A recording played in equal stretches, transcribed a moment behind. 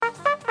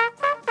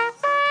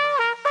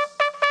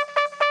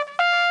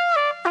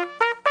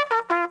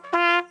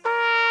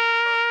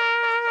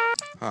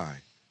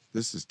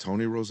This is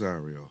Tony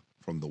Rosario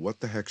from the What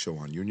the Heck Show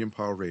on Union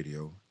Power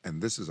Radio,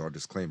 and this is our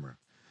disclaimer.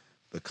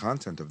 The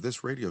content of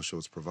this radio show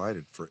is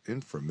provided for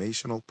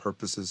informational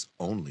purposes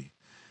only.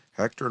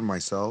 Hector and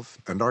myself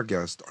and our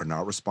guest are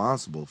not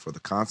responsible for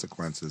the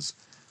consequences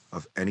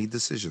of any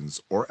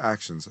decisions or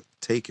actions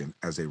taken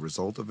as a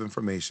result of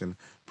information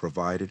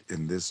provided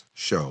in this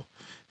show,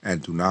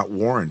 and do not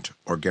warrant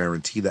or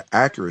guarantee the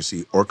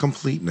accuracy or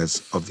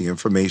completeness of the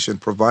information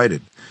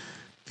provided.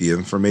 The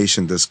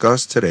information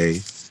discussed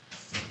today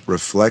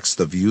reflects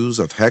the views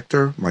of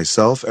Hector,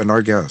 myself, and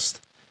our guest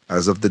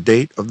as of the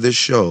date of this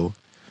show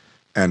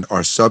and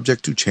are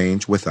subject to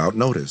change without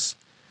notice.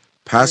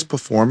 Past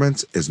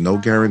performance is no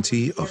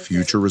guarantee of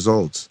future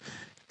results.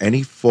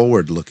 Any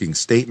forward-looking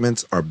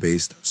statements are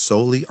based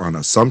solely on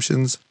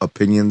assumptions,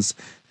 opinions,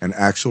 and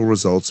actual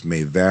results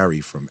may vary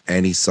from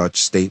any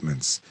such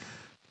statements.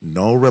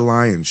 No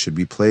reliance should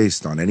be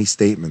placed on any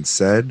statements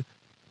said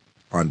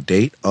on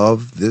date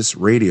of this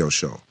radio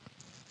show.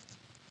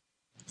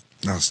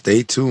 Now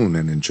stay tuned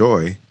and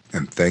enjoy,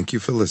 and thank you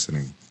for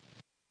listening.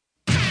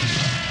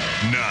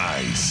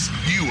 Nice.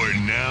 You are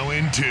now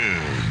in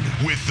tune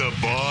with the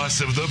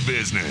boss of the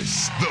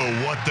business,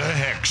 the What the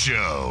Heck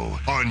Show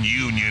on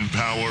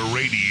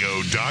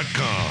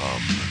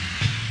UnionPowerRadio.com.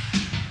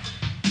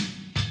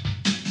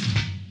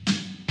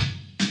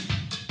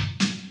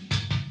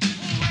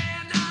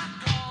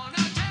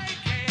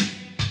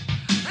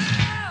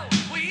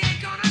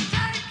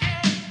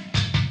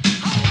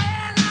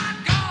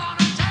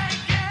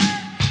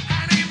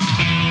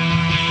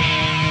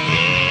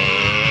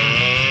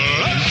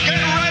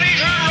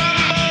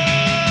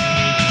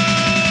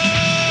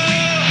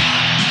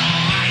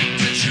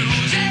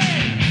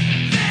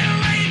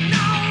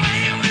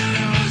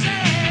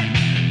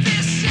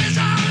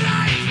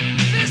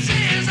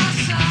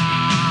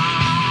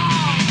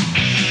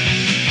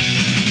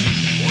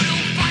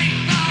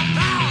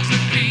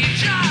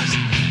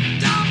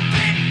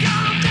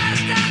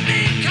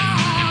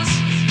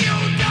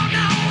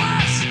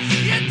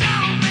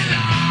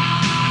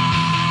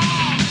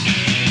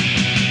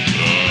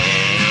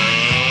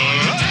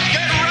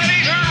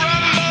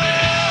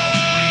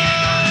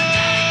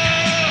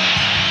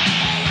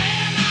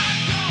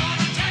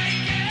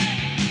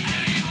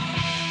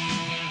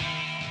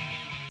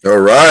 All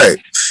right.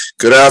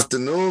 Good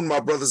afternoon, my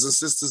brothers and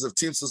sisters of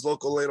Teamsters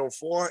Local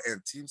 804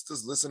 and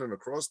Teamsters listening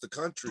across the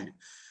country.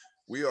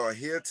 We are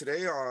here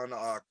today on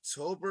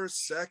October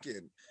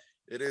 2nd.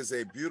 It is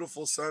a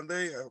beautiful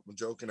Sunday. I'm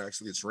joking,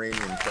 actually, it's rainy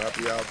and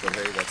crappy out, but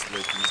hey, that's the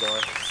way things are.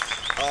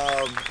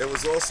 It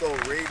was also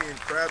rainy and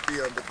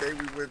crappy on the day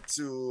we went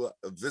to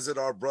visit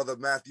our brother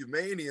Matthew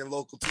Maney in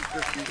Local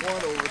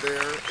 251 over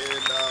there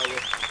in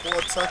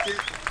Pawtucket,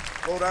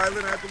 Rhode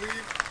Island, I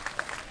believe.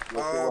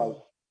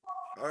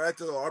 All right,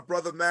 so our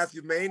brother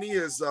Matthew Maney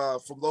is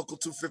from Local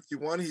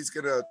 251. He's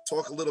going to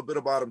talk a little bit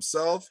about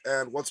himself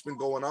and what's been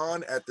going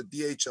on at the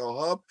DHL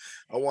Hub.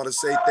 I want to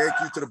say thank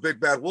you to the Big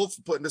Bad Wolf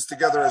for putting this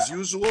together as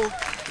usual.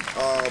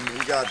 We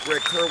got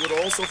Greg Kerwood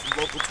also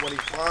from Local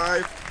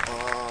 25.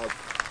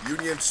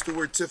 Union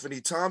Steward Tiffany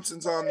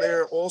Thompson's on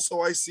there. Also,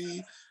 I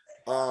see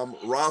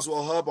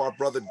Roswell Hub, our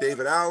brother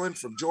David Allen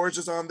from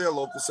Georgia's on there,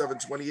 Local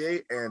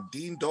 728, and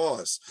Dean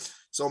Dawes.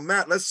 So,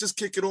 Matt, let's just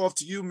kick it off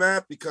to you,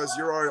 Matt, because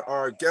you're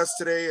our guest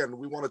today, and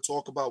we want to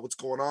talk about what's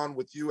going on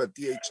with you at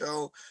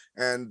DHL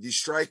and the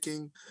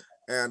striking,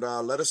 and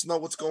let us know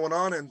what's going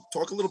on, and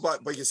talk a little bit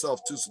about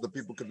yourself, too, so the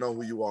people can know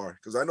who you are,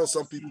 because I know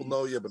some people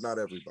know you, but not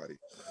everybody.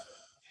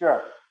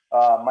 Sure.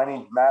 My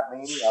name's Matt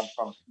Maney. I'm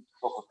from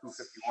Local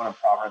 251 in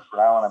Providence,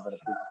 Rhode Island. I've been a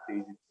business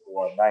agent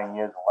for 9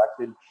 years,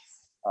 elected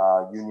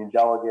union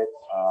delegate,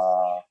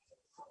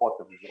 support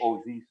the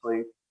OZ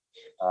slate,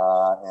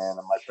 and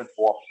my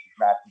principal officer is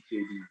Matthew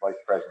Sabin,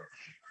 vice president.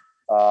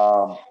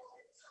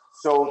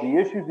 So the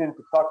issues in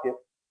Pawtucket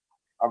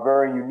are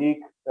very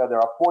unique. There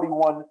are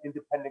 41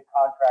 independent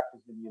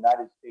contractors in the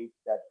United States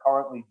that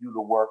currently do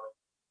the work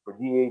for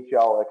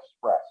DHL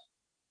Express,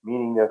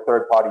 meaning they're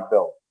third-party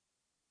bills.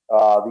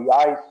 The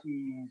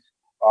ICs,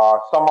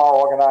 some are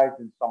organized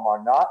and some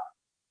are not.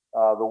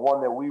 The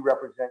one that we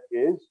represent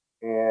is,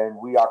 and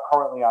we are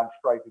currently on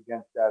strike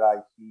against that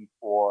IC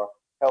for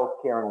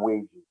healthcare and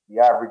wages. The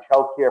average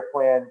healthcare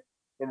plan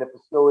in the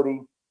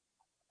facility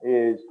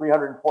is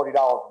 $340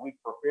 a week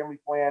for a family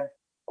plan,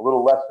 a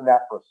little less than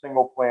that for a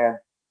single plan,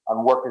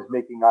 on workers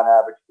making on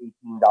average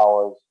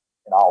 $18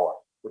 an hour,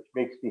 which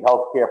makes the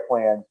healthcare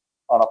plans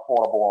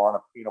unaffordable or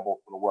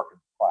unattainable for the working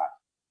class.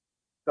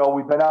 So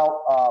we've been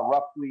out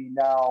roughly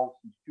now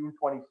since June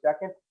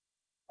 22nd,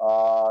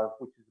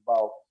 which is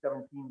about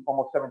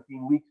almost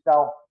 17 weeks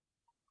now.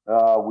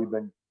 We've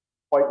been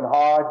fighting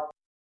hard.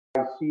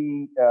 IC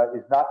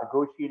is not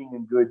negotiating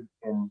in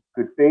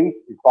good faith.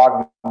 Is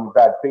bargaining in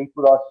bad faith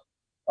with us.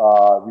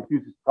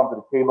 Refuses to come to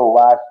the table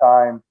last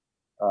time,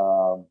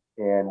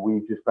 and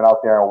we've just been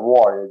out there in a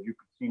war. As you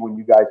can see, when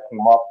you guys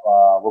came up,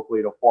 Local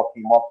 804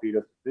 came up, paid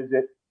us a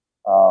visit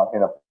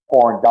in a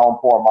pouring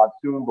downpour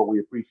monsoon, but we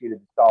appreciated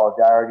the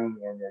solidarity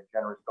and their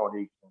generous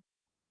donation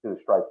to the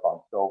strike fund.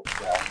 So,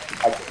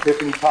 I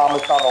Tiffany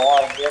Thomas on the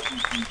line here,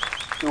 who's the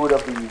steward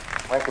of the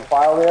rank and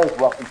file there. There's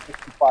roughly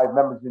 65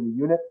 members in the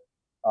unit.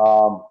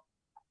 Um,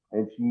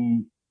 and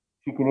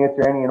she can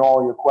answer any and all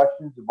of your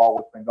questions about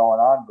what's been going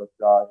on. But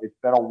it's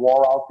been a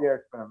war out there.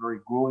 It's been a very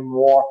grueling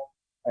war.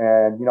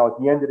 And, you know, at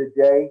the end of the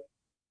day,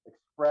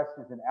 Express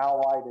is an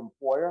allied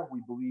employer.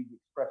 We believe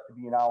Express to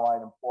be an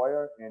allied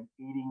employer and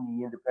aiding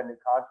the independent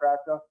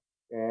contractor.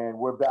 And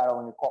we're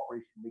battling a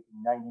corporation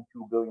making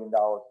 $92 billion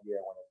a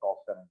year when it's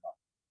all said and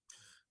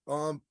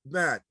done.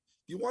 Matt,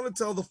 you want to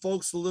tell the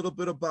folks a little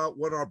bit about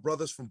when our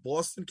brothers from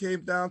Boston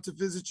came down to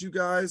visit you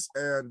guys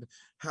and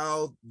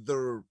how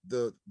there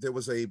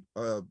was a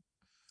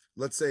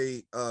let's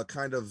say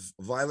kind of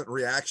violent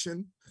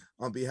reaction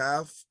on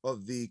behalf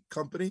of the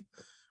company?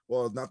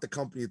 Well, not the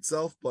company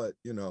itself, but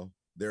you know,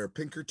 they're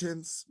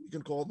Pinkertons, you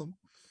can call them.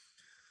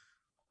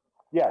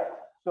 Yes.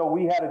 So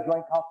we had a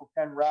Joint Council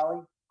 10 rally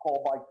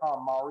called by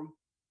Tom Maury,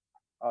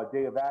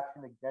 day of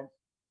action against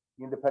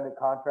the independent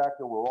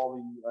contractor, where all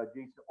the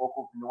adjacent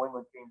locals in New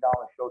England came down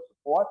and showed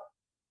support,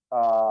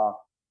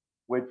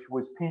 which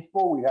was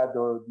peaceful. We had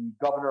the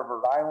governor of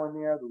Rhode Island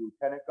there, the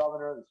lieutenant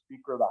governor, the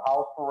speaker of the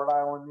House for Rhode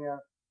Island there,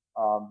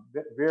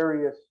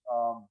 various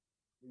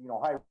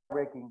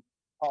high-ranking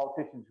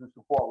politicians who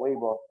support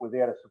labor were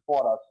there to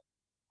support us.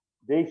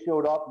 They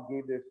showed up and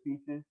gave their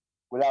speeches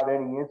without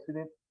any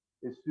incident.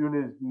 As soon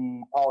as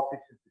the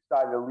politicians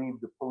decided to leave,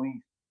 the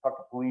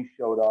Tucker police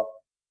showed up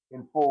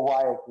in full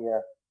riot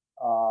gear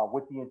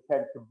with the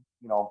intent to,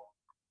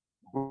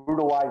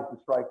 brutalize the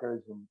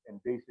strikers and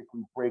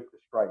basically break the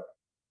strike.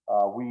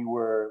 We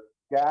were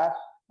gassed,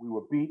 we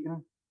were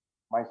beaten,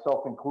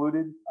 myself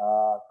included,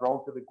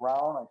 thrown to the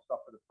ground. I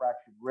suffered a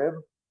fractured rib,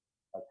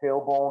 a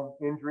tailbone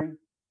injury,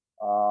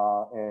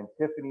 and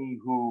Tiffany,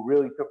 who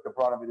really took the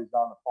brunt of it, is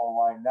on the phone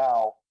line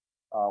now,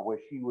 where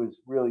she was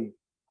really,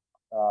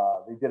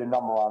 they did a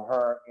number on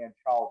her and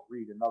Charles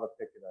Reed, another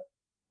picketer.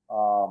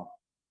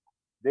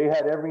 They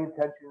had every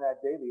intention that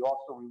day. They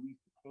also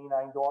released the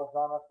canine dogs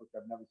on us, which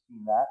I've never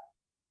seen that,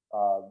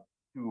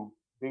 to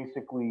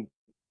basically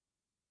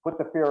put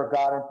the fear of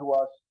God into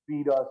us,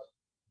 beat us,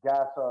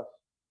 gas us,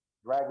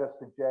 drag us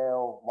to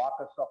jail, lock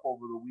us up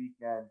over the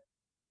weekend,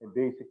 and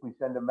basically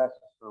send a message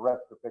to the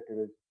rest of the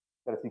picketers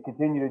that if you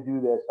continue to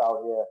do this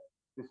out here,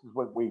 this is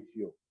what waits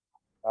you.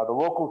 The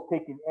locals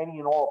taking any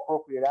and all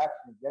appropriate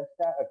action against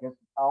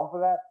the town for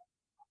that.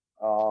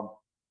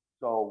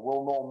 So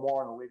we'll know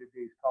more in the later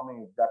days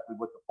coming exactly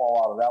what the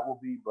fallout of that will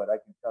be. But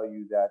I can tell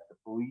you that the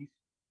police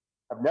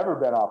have never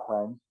been our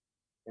friends,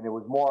 and it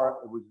was more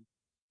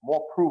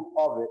proof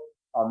of it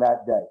on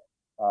that day.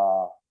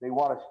 They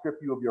want to strip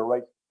you of your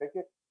rights to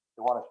picket.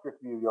 They want to strip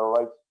you of your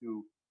rights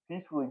to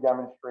peacefully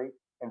demonstrate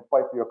and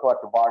fight for your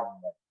collective bargaining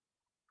rights.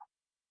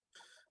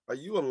 Are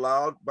you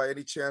allowed by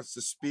any chance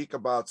to speak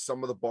about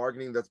some of the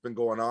bargaining that's been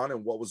going on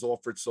and what was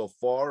offered so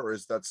far, or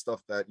is that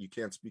stuff that you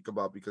can't speak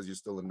about because you're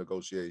still in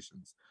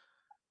negotiations?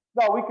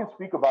 No, we can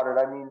speak about it.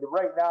 I mean,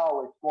 right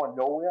now it's going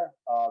nowhere.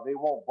 They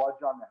won't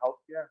budge on the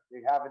healthcare.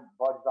 They haven't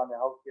budged on the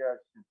healthcare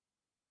since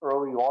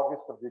early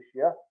August of this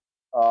year.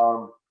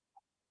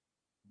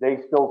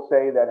 They still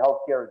say that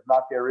healthcare is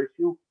not their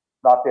issue,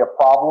 not their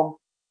problem.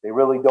 They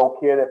really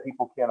don't care that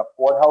people can't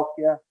afford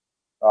healthcare.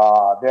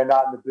 They're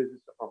not in the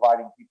business of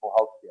providing people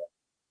healthcare.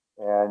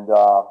 And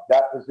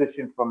that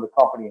position from the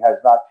company has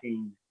not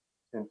changed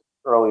since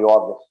early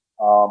August.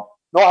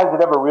 Nor has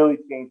it ever really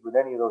changed with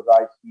any of those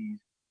ICs.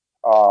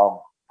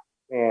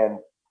 And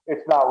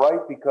it's not right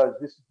because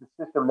this is the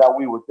system that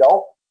we were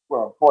dealt,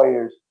 where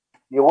employers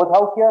deal with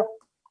healthcare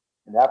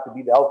and have to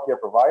be the healthcare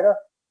provider.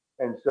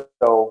 And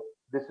so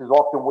this is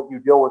often what you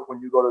deal with when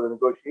you go to the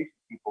negotiation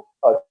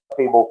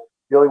table,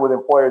 dealing with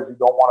employers who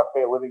don't want to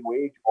pay a living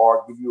wage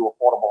or give you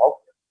affordable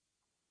healthcare.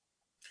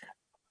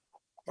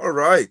 All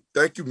right,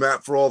 thank you,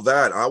 Matt, for all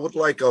that. I would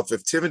like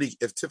if Tiffany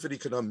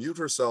could unmute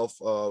herself,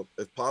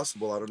 if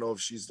possible. I don't know if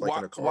she's like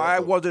in a car. Why I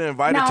wasn't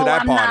invited to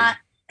that party?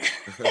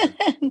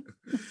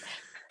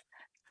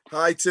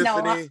 Hi,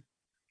 Tiffany. No,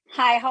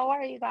 hi, how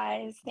are you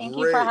guys? Thank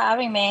you for Great.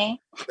 having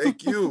me.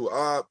 Thank you.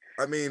 I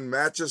mean,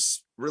 Matt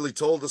just really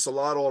told us a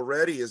lot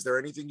already. Is there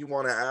anything you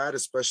want to add,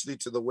 especially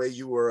to the way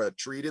you were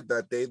treated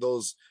that day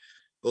those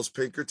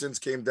Pinkertons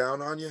came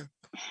down on you?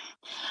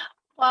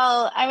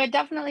 Well, I would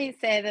definitely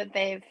say that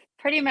they've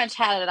pretty much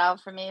had it out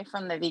for me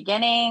from the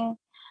beginning.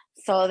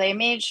 So they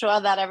made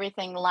sure that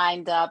everything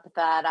lined up,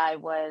 that I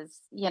was,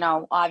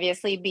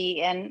 obviously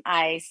beaten.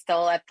 I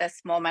still at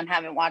this moment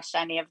haven't watched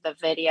any of the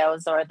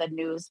videos or the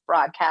news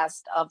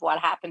broadcast of what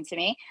happened to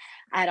me.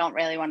 I don't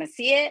really want to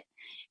see it.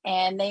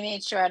 And they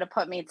made sure to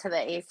put me to the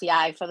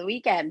ACI for the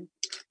weekend.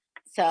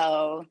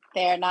 So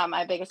they're not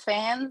my biggest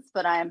fans,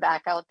 but I am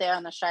back out there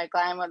on the strike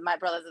line with my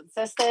brothers and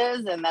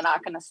sisters, and they're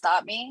not going to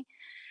stop me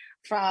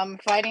from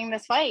fighting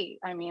this fight.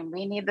 I mean,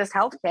 we need this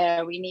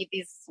healthcare. We need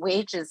these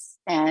wages,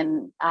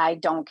 and I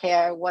don't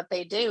care what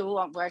they do.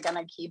 We're going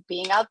to keep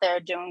being out there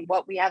doing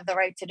what we have the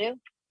right to do.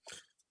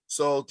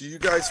 So do you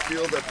guys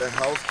feel that the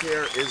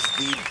healthcare is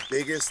the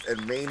biggest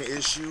and main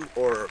issue?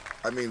 Or,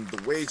 I mean,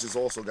 the wage has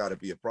also got to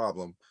be a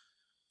problem.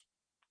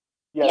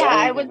 Yeah,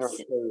 I would.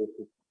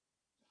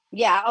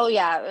 Yeah. Oh,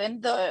 yeah.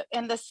 In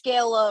the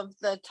scale of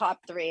the top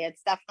three,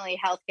 it's definitely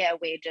healthcare,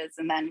 wages,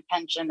 and then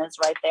pension is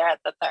right there at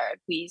the third.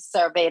 We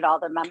surveyed all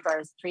the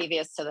members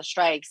previous to the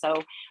strike,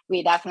 so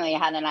we definitely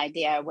had an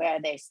idea where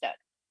they stood.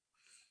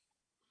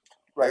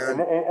 Right, and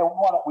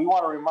we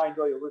want to remind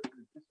all your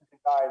listeners, this is the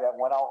guy that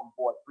went out and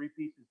bought 3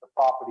 pieces of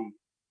property,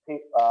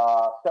 paid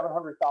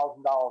 $700,000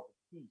 a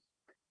piece,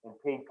 and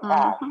paid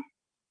cash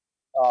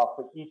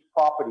for each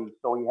property,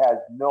 so he has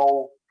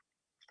no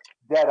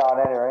debt on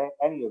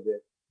any of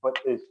it, but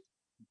is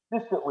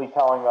consistently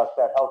telling us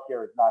that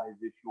healthcare is not his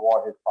issue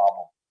or his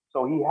problem.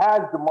 So he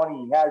has the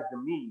money, he has the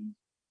means.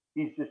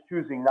 He's just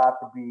choosing not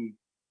to be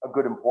a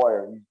good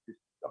employer. He's just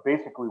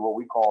basically what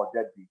we call a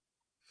deadbeat.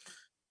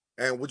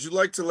 And would you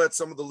like to let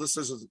some of the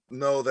listeners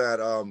know that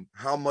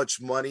how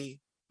much money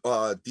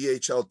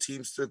DHL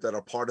Teamster that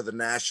are part of the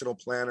national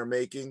plan are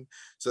making,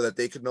 so that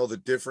they could know the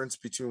difference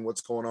between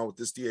what's going on with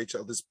this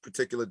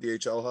particular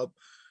DHL hub?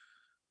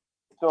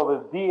 So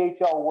the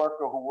DHL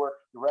worker who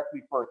works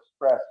directly for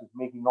Express is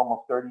making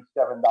almost $37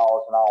 an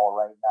hour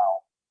right now,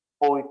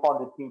 fully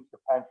funded Teamster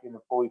pension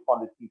and fully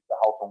funded Teamster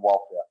health and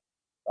welfare,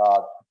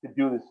 to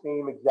do the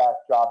same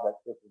exact job that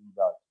Tiffany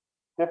does.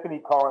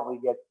 Tiffany currently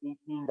gets $18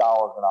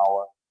 an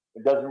hour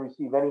and doesn't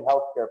receive any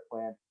health care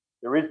plan.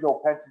 There is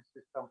no pension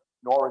system,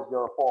 nor is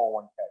there a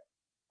 401k.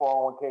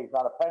 401k is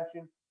not a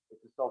pension,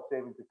 it's a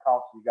self-savings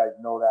account, so you guys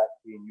know that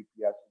being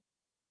UPS.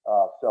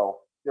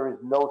 So there is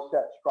no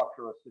set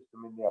structure or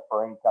system in there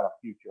for any kind of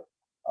future.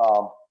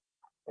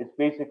 It's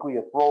basically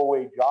a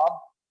throwaway job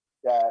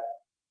that,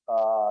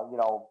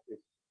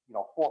 it's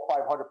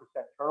 400-500%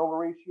 turnover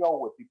ratio,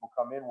 where people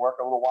come in, work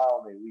a little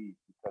while, and they leave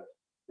because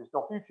there's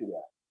no future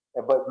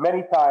there. But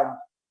many times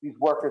these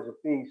workers are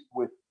faced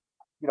with,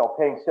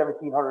 paying $1,700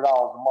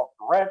 a month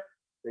for rent.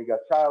 They got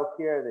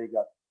childcare, they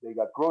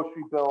got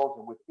grocery bills,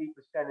 and with 8%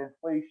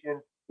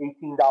 inflation, $18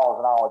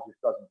 an hour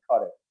just doesn't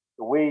cut it.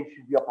 The wage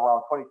should be up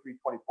around $23,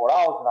 $24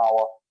 an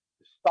hour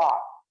to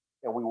start,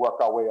 and we work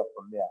our way up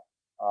from there.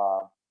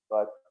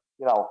 But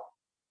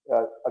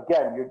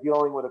again, you're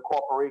dealing with a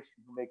corporation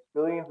who makes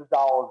billions of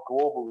dollars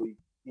globally,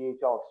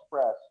 DHL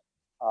Express,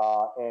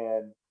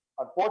 and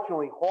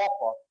unfortunately,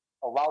 Hoffa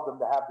allowed them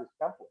to have this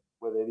template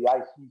where the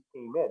ICs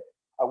came in.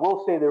 I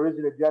will say there is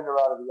an agenda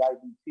out of the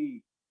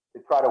IBT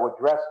to try to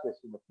address this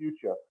in the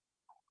future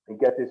and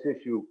get this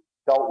issue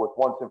dealt with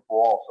once and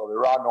for all. So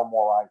there are no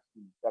more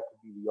ICs. That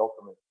could be the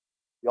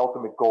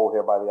ultimate goal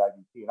here by the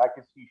IBT. And I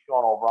can see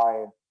Sean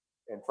O'Brien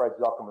and Fred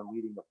Zuckerman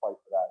leading the fight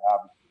for that,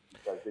 obviously,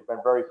 because they've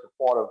been very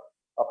supportive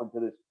up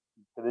until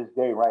this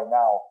day right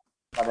now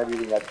on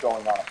everything that's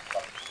going on.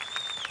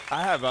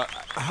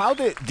 How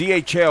did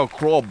DHL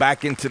crawl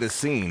back into the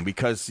scene?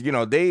 Because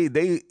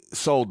they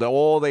sold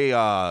all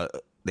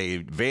they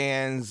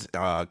vans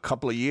a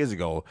couple of years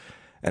ago,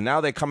 and now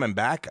they're coming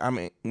back. I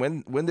mean,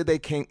 when did they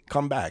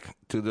come back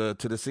to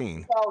the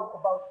scene?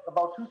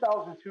 About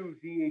 2002,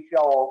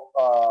 DHL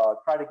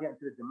tried to get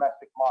into the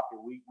domestic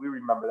market. We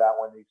remember that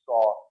when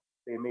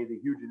they made the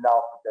huge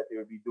announcement that they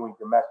would be doing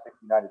domestic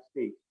United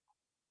States.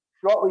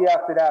 Shortly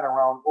after that,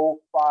 around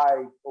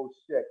 05,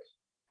 06,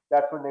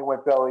 that's when they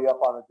went belly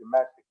up on the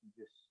domestic and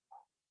just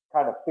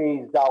kind of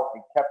phased out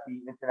and kept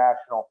the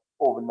international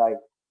overnight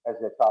as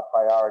their top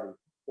priority.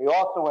 They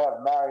also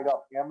have married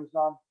up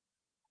Amazon,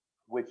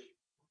 which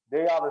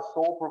they are the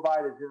sole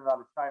providers in and out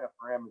of China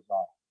for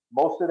Amazon.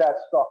 Most of that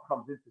stuff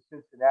comes into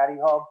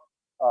Cincinnati hub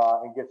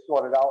and gets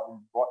sorted out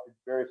and brought to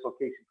various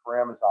locations for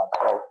Amazon.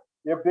 So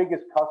their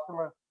biggest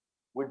customer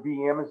would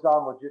be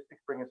Amazon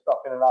Logistics, bringing stuff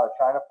in and out of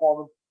China for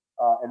them.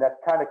 And that's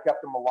kind of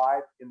kept them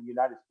alive in the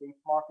United States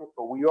market.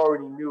 But we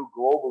already knew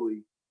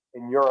globally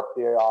in Europe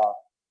they are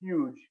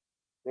huge.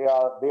 They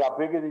are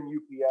bigger than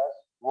UPS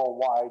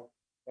worldwide,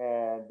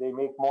 and they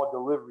make more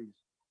deliveries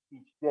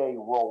each day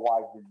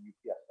worldwide than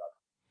UPS does.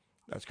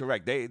 That's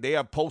correct. They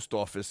have post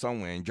office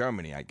somewhere in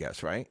Germany, I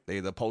guess, right? They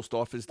the post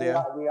office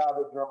there? We are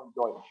the German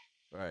Deutsch.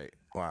 Right.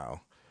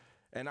 Wow.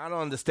 And I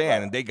don't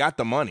understand. Right. They got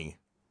the money.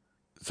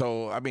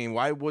 So, I mean,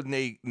 why wouldn't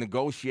they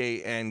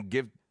negotiate and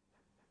give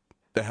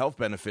the health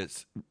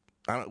benefits?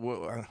 I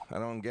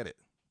don't get it.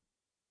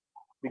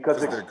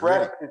 Because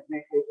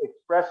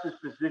Express's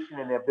position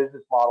in their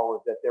business model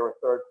is that they're a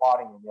third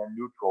party and they're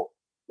neutral.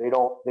 They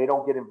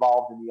don't get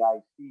involved in the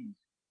ICs,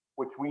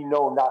 which we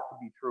know not to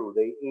be true.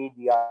 They aid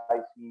the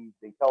ICs.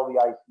 They tell the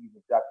ICs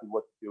exactly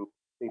what to do.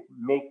 They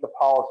make the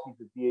policies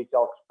of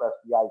DHL Express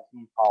the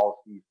IC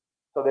policies.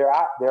 So they're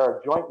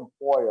a joint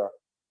employer,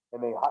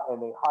 and they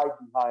hide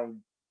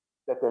behind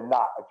that they're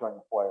not a joint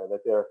employer,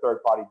 that they're a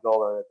third party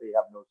builder, that they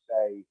have no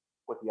say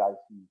what the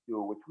ICs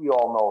do, which we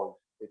all know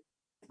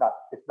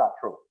it's not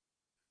true.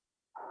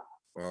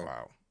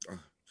 Wow.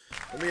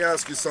 Let me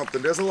ask you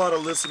something. There's a lot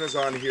of listeners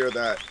on here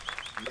that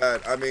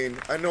I mean,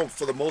 I know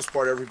for the most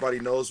part everybody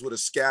knows what a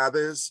scab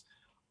is.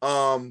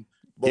 But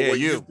what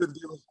you've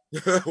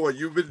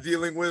been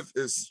dealing with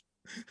is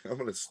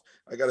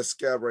I got a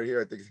scab right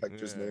here. I think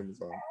his name is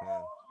on.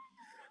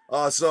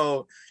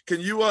 So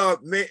can you,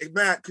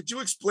 Matt, could you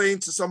explain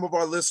to some of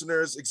our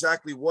listeners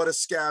exactly what a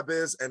scab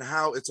is and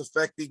how it's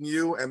affecting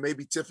you? And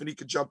maybe Tiffany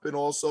could jump in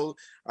also.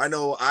 I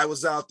know I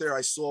was out there,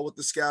 I saw what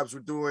the scabs were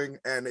doing,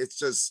 and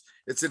it's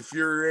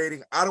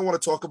infuriating. I don't want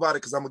to talk about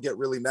it because I'm gonna get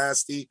really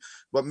nasty.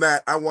 But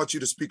Matt, I want you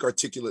to speak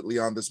articulately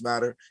on this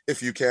matter,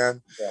 if you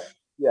can.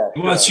 Yeah,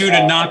 He wants you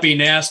to not be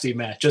nasty,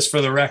 Matt, just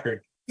for the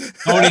record.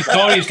 Tony's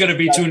going to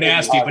be too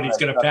nasty, but he's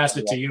going to pass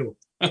it to you.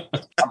 I'm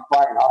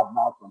trying hard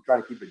not to. I'm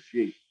trying to keep it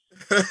G.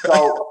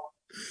 So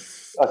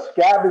a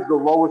scab is the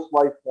lowest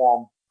life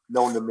form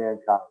known to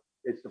mankind.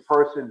 It's the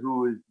person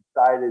who has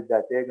decided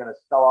that they're going to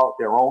sell out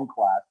their own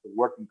class, the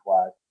working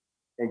class,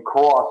 and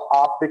cross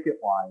our picket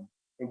line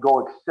and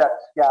go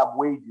accept scab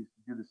wages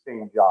to do the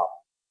same job.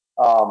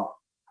 Um,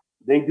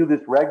 they do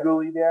this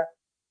regularly there.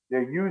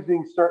 They're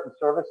using certain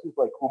services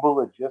like Uber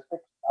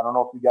Logistics. I don't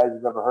know if you guys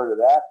have ever heard of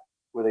that,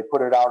 where they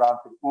put it out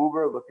onto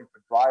Uber looking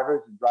for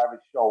drivers and drivers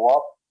show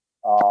up.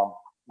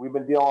 We've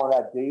been dealing with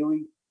that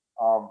daily.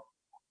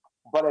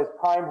 But as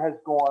time has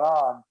gone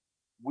on,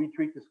 we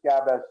treat the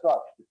scab as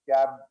such. The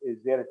scab is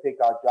there to take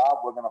our job.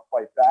 We're going to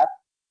fight back,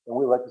 and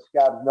we let the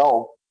scabs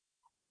know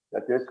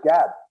that they're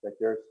scabs, that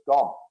they're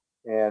scum.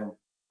 And,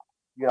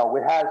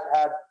 it has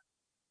had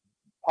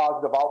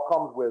positive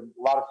outcomes with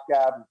a lot of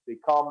scabs. They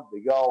come,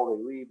 they go, they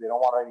leave. They don't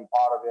want any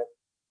part of it.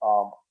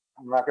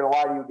 I'm not going to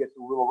lie to you, it gets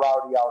a little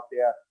rowdy out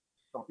there.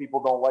 Some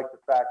people don't like the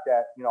fact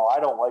that, I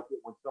don't like it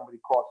when somebody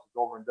crosses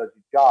over and does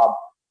your job.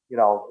 A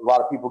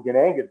lot of people get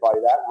angered by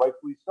that,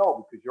 rightfully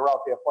so, because you're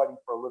out there fighting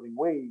for a living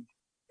wage,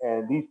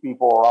 and these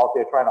people are out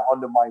there trying to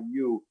undermine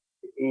you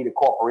to aid a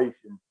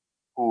corporation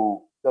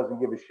who doesn't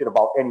give a shit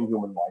about any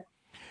human life.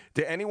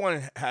 Did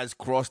anyone has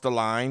crossed the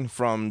line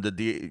from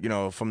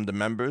from the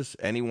members?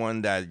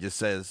 Anyone that just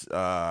says,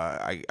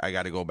 I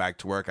got to go back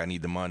to work. I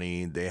need the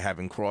money. They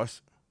haven't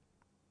crossed?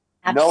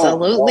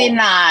 Absolutely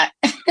not.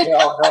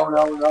 No.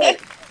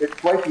 It's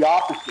quite the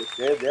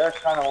opposite. They're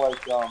kind of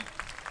like,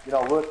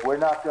 look, we're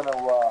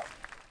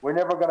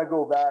never gonna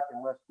go back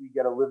unless we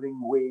get a living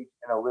wage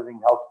and a living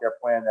healthcare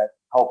plan that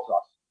helps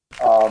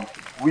us.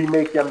 We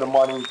make them the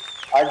money.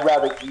 I'd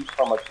rather eat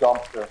from a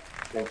dumpster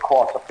than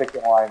cross a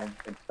picket line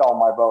and sell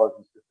my brothers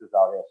and sisters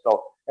out here.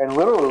 So, and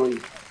literally,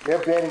 they're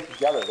banding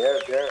together.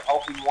 They're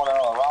helping one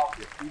another out.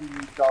 They're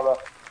feeding each other.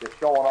 They're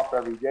showing up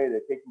every day.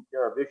 They're taking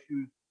care of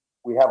issues.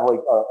 We have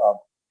like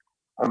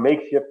a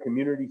makeshift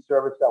community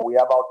service that we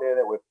have out there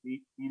that we're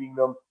feeding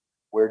them.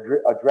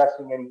 We're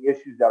addressing any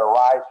issues that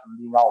arise from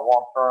being out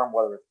long term,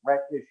 whether it's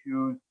rent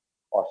issues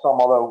or some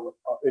other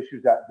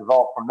issues that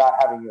develop from not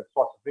having a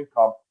source of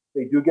income.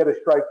 They do get a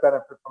strike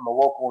benefit from the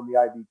local and the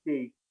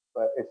IBT,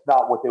 but it's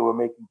not what they were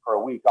making per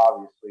week,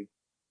 obviously.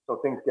 So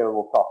things get a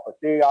little tough. But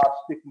they are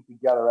sticking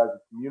together as a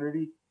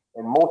community,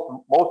 and most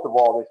of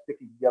all, they're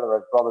sticking together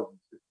as brothers and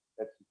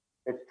sisters.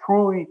 It's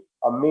truly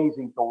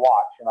amazing to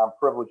watch, and I'm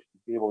privileged to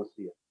be able to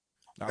see it.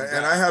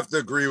 And I have to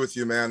agree with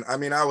you, man. I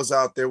mean, I was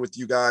out there with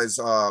you guys,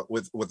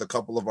 with a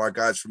couple of our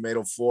guys from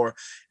 804,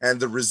 and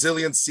the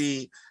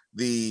resiliency,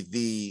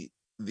 the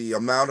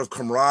amount of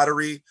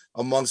camaraderie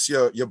amongst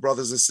your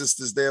brothers and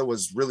sisters there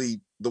was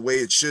really the way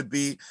it should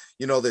be.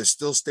 They're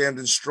still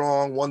standing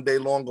strong, one day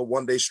longer,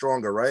 one day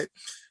stronger, right?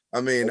 I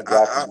mean,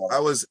 exactly. I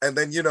was, and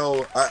then,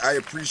 I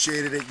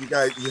appreciated it.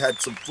 You had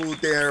some food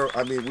there.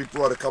 I mean, we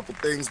brought a couple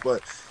things,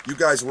 but you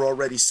guys were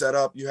already set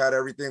up. You had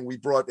everything. We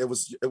brought, it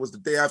was the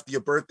day after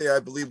your birthday,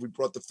 I believe. We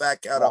brought the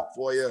fat cat up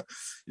for you.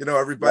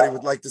 Everybody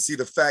would like to see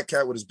the fat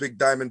cat with his big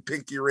diamond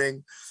pinky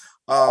ring.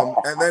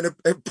 And then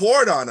it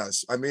poured on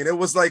us. I mean, it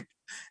was like,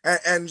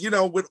 and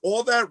with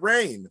all that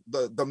rain,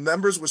 the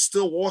members were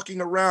still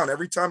walking around.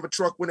 Every time a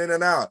truck went in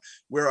and out,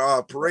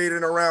 we're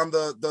parading around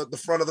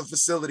the front of the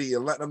facility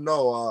and letting them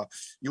know,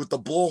 with the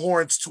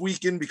bullhorns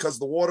tweaking because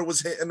the water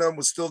was hitting them,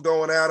 was still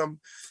going at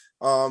them.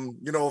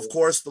 Of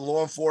course, the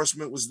law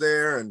enforcement was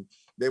there, and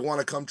they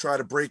want to come try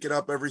to break it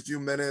up every few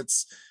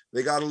minutes.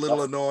 They got a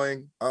little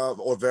annoying,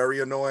 or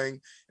very annoying,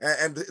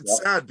 and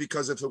it's sad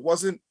because if it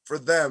wasn't for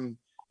them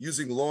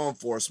using law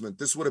enforcement,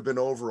 this would have been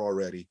over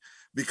already.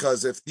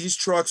 Because if these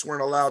trucks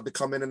weren't allowed to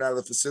come in and out of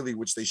the facility,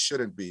 which they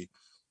shouldn't be,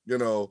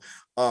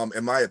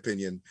 in my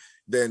opinion,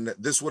 then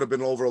this would have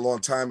been over a long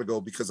time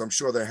ago, because I'm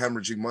sure they're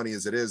hemorrhaging money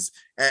as it is.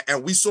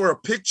 And we saw a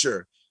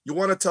picture. You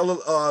want to tell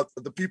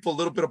the people a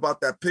little bit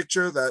about that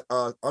picture,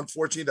 that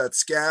unfortunately, that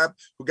scab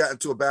who got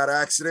into a bad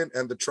accident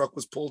and the truck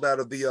was pulled out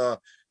of the,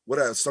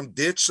 some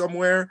ditch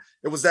somewhere.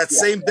 It was that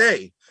same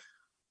day.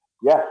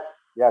 Yeah.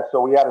 So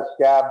we had a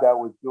scab that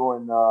was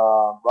doing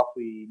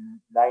roughly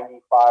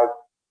 95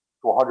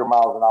 to 100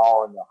 miles an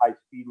hour in the high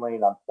speed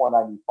lane on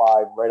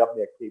 495 right up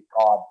near Cape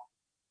Cod.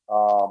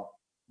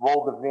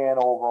 Rolled the van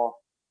over.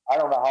 I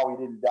don't know how he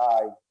didn't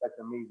die. That's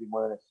amazing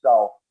within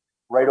itself.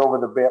 Right over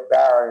the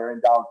barrier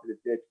and down to the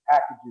ditch.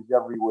 Packages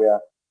everywhere.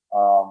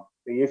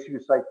 They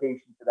issued a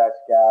citation to that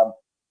scab.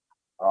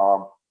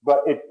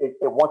 But it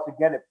once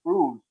again, it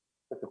proves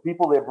that the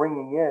people they're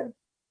bringing in,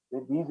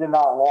 these are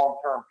not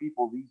long-term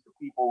people. These are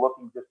people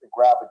looking just to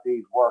grab a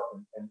day's work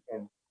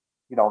and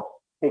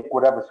take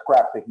whatever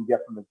scraps they can get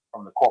from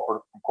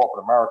corporate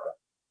America.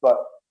 But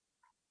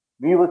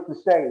needless to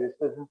say, this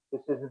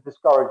isn't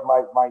discourage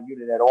my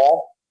unit at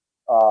all.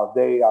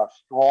 They are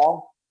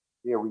strong.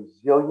 They're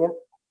resilient.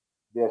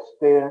 They're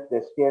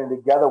standing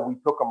together. We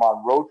took them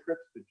on road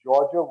trips to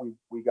Georgia.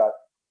 We got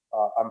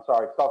I'm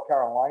sorry, South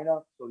Carolina.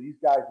 So these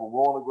guys were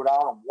willing to go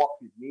down and walk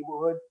his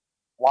neighborhood,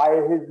 fly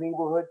at his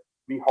neighborhood,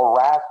 be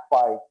harassed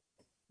by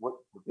what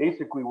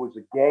basically was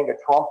a gang of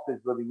Trumpsters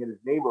living in his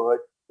neighborhood.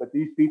 But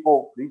these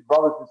people, these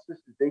brothers and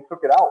sisters, they took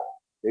it out.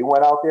 They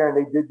went out there and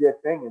they did their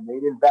thing, and they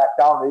didn't back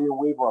down. They didn't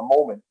waver a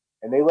moment,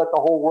 and they let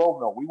the whole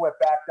world know. We went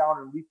back down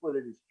and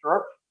leafleted his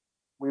church.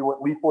 We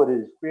went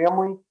leafleted his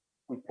family.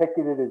 We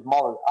picketed his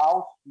mother's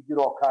house. We did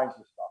all kinds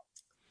of stuff.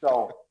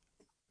 So,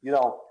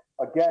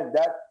 again,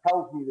 that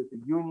tells me that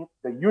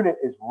the unit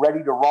is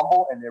ready to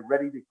rumble, and they're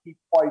ready to keep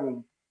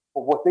fighting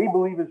for what they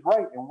believe is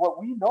right and what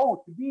we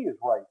know to be is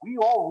right. We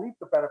all reap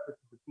the benefits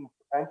of the team's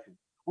pension.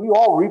 We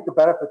all reap the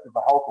benefits of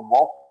the health and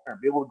welfare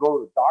and be able to go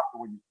to the doctor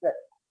when you're sick.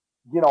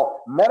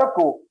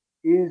 Medical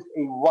is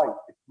a right.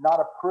 It's not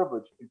a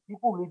privilege. And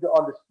people need to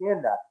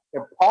understand that.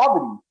 And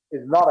poverty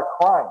is not a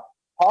crime.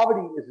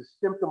 Poverty is a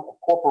symptom of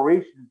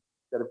corporations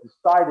that have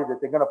decided that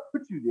they're going to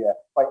put you there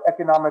by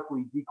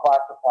economically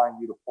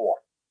declassifying you to poor.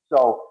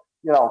 So,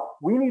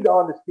 we need to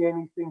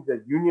understand these things as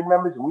union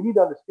members, and we need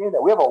to understand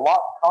that we have a lot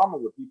in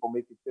common with people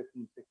making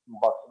 15, 16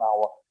 bucks an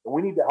hour, and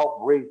we need to help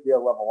raise their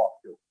level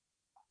up too.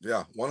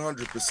 Yeah,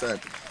 100%.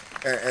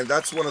 And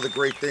that's one of the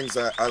great things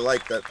I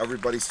like that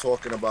everybody's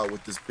talking about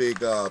with this big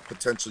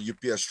potential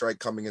UPS strike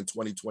coming in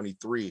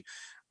 2023.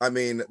 I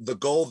mean, the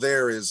goal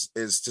there is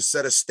to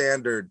set a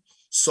standard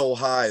so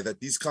high that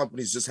these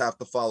companies just have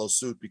to follow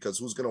suit, because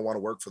who's going to want to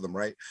work for them,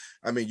 right?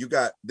 I mean,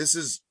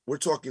 we're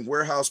talking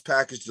warehouse,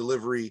 package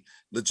delivery,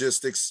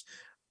 logistics.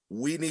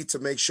 We need to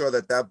make sure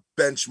that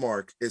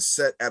benchmark is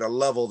set at a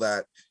level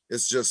that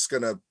is just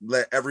going to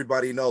let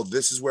everybody know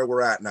this is where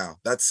we're at now.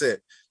 That's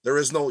it.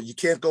 You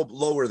can't go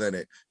lower than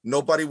it.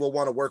 Nobody will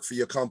want to work for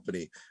your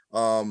company.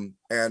 And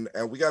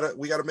we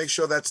gotta make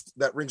sure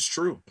that rings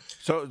true.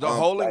 So the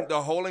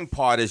holding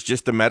part is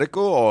just the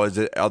medical, or is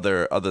it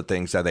other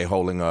things that they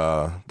holding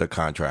the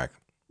contract?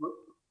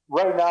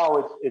 Right now,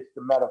 it's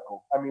the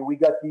medical. I mean, we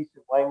got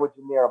decent language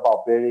in there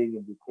about bidding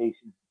and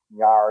vacation,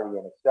 seniority,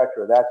 and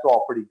etc. That's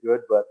all pretty good,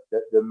 but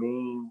the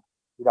main,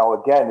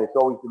 again, it's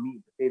always the meat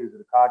and potatoes of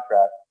the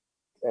contract,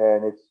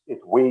 and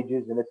it's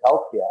wages and it's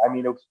healthcare. I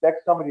mean, to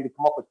expect somebody to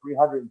come up with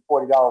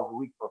 $340 a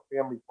week for a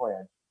family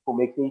plan who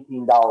makes $18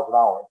 an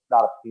hour, it's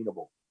not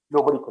obtainable.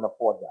 Nobody can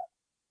afford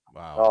that.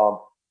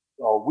 Wow.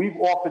 So we've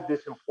offered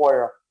this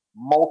employer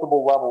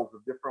multiple levels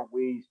of different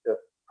ways to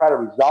try to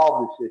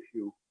resolve this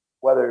issue,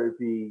 whether it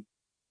be,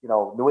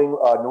 New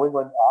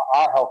England,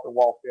 our health and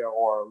welfare,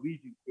 or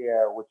Legion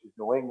Care, which is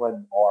New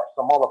England, or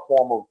some other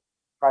form of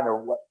trying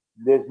to.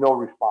 There's no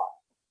response.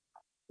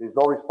 There's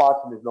no response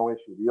and there's no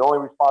issue. The only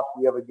response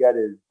we ever get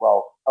is,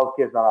 well,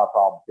 healthcare is not our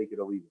problem. Take it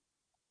or leave it.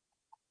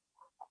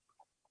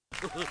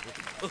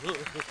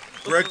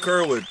 Greg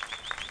Kerwood,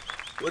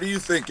 what are you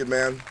thinking,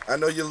 man? I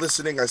know you're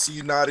listening. I see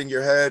you nodding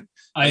your head.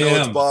 I know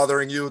it's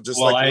bothering you,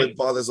 it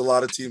bothers a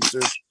lot of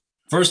Teamsters.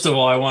 First of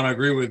all, I want to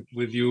agree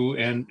with you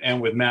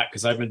and with Matt,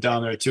 because I've been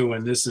down there too,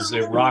 and this is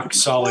a rock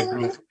solid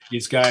group.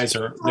 These guys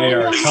are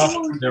tough.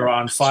 They're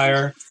on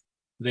fire.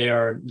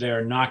 They're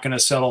not going to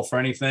settle for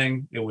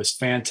anything. It was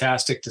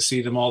fantastic to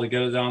see them all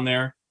together down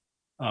there.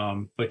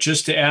 But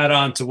just to add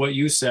on to what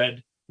you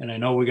said, and I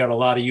know we got a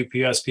lot of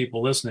UPS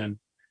people listening,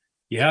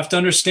 you have to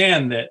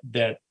understand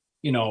that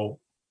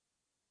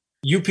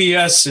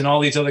UPS and all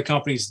these other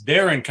companies,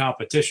 they're in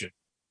competition.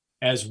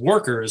 As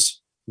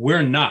workers,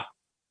 we're not.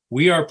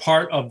 We are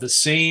part of the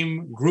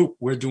same group.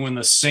 We're doing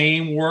the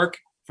same work,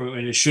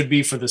 and it should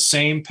be for the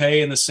same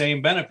pay and the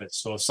same benefits.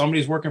 So if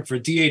somebody's working for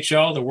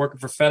DHL, they're working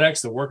for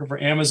FedEx, they're working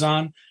for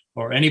Amazon,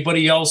 or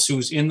anybody else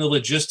who's in the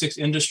logistics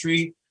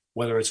industry,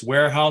 whether it's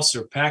warehouse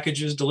or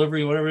packages,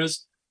 delivery, whatever it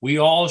is, we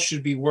all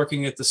should be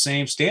working at the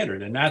same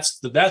standard. And that's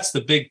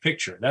the big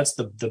picture. That's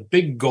the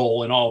big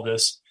goal in all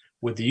this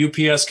with the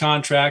UPS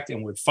contract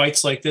and with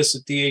fights like this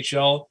at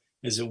DHL,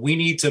 is that we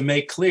need to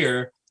make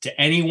clear to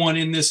anyone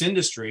in this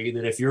industry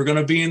that if you're going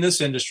to be in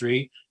this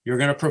industry, you're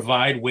going to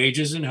provide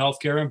wages and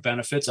healthcare and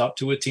benefits up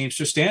to a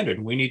Teamster standard.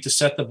 And we need to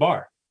set the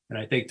bar. And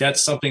I think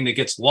that's something that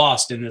gets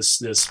lost in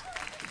this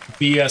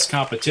BS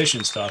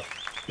competition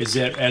stuff, is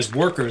that as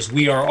workers,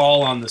 we are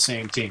all on the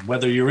same team.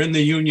 Whether you're in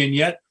the union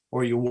yet,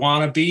 or you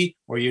want to be,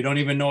 or you don't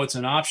even know it's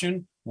an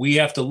option, we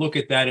have to look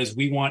at that as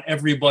we want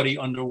everybody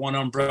under one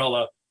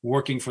umbrella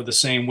working for the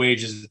same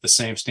wages at the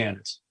same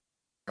standards.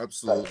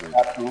 Absolutely.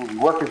 Absolutely.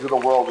 Workers of the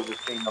world are the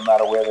same no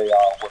matter where they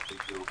are, what they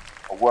do.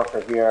 A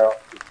worker here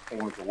is the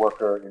same as a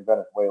worker in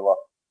Venezuela.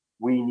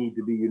 We need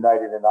to be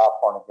united in our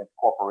front against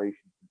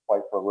corporations and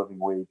fight for a living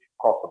wage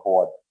across the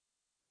board.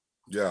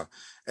 Yeah.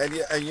 And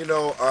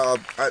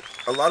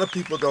a lot of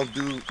people don't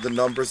do the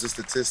numbers and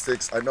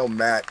statistics. I know,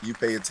 Matt, you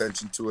pay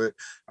attention to it.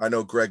 I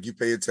know, Greg, you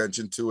pay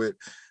attention to it.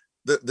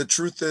 The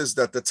truth is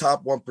that the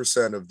top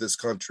 1% of this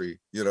country,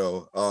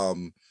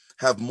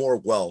 have more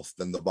wealth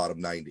than the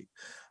bottom 90.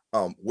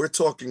 We're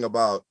talking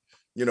about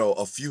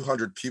a few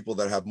hundred people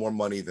that have more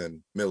money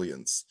than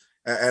millions.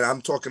 And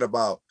I'm talking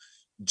about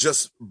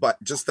just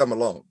them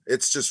alone.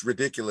 It's just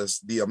ridiculous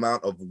the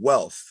amount of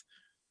wealth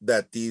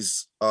that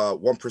these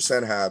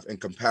 1% have in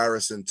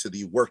comparison to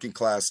the working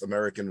class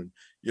American,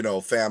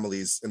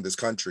 families in this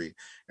country.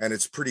 And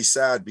it's pretty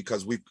sad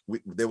because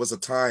there was a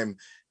time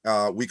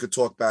we could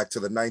talk back to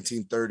the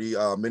 1930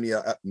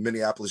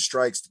 Minneapolis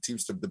strikes,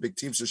 the big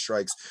Teamster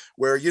strikes,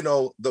 where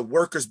the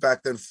workers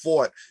back then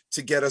fought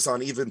to get us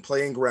on even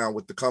playing ground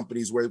with the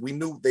companies, where we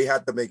knew they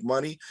had to make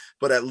money,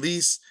 but at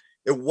least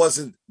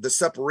the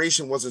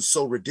separation wasn't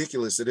so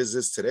ridiculous it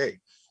is today.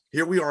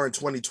 Here we are in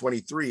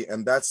 2023,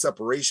 and that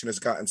separation has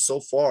gotten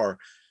so far.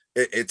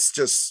 It's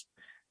just,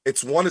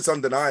 it's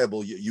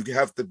undeniable. You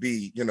have to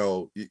be,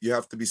 you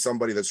have to be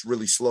somebody that's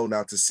really slow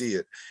not to see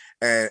it.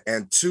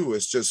 And two,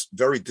 it's just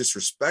very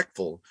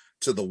disrespectful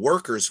to the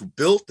workers who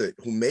built it,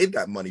 who made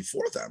that money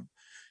for them.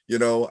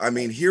 I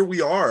mean, here we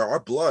are,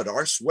 our blood,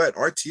 our sweat,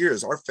 our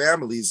tears, our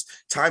families,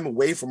 time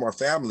away from our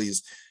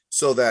families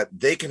so that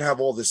they can have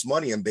all this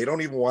money, and they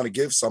don't even want to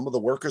give some of the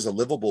workers a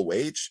livable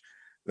wage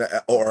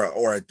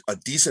or a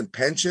decent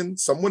pension.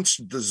 Someone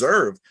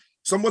deserves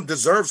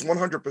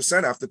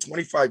 100% after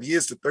 25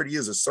 years to 30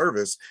 years of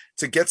service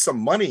to get some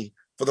money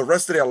for the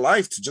rest of their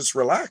life to just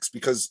relax,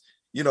 because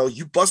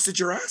you busted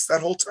your ass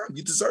that whole time.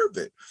 You deserve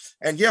it.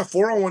 And yeah,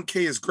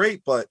 401k is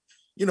great, but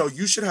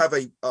you should have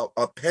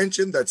a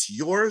pension that's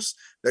yours,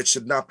 that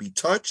should not be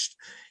touched.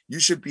 You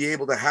should be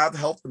able to have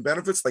health and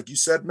benefits, like you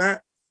said,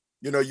 Matt.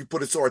 You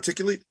put it so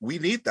articulate. We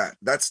need that.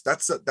 That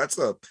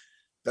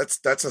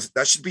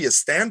should be a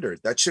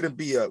standard. That shouldn't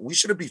be we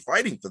shouldn't be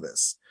fighting for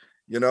this,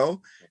 and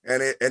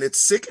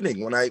it's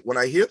sickening when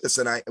I hear this.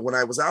 And when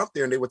I was out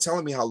there and they were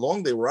telling me how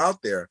long they were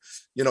out there,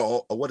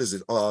 what is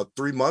it,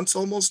 3 months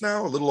almost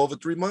now, a little over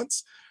 3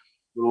 months,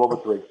 A little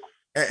over 3.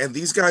 and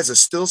these guys are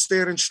still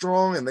standing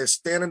strong, and they're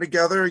standing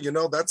together.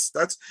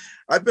 That's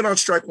I've been on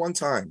strike one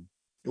time.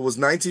 It was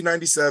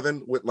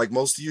 1997, with, like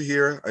most of you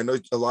here, I know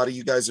a lot of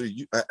you guys are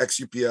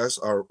ex-UPS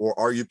or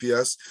are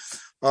UPS.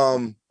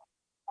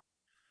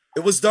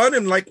 It was done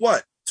in like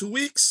what, 2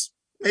 weeks,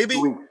 maybe?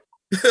 2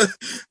 weeks.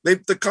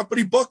 The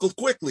company buckled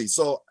quickly.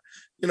 So,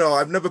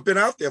 I've never been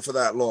out there for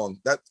that long.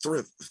 That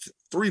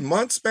 3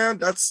 months, man,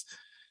 that's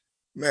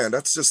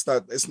just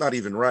not, it's not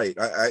even right.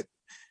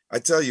 I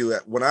tell you,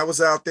 when I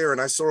was out there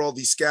and I saw all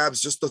these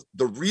scabs, just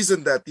the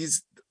reason that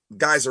these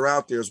guys are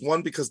out there is,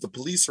 one, because the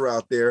police are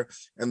out there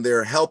and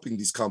they're helping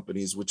these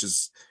companies, which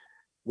is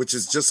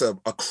just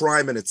a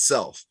crime in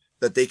itself,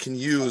 that they can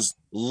use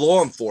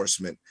law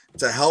enforcement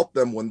to help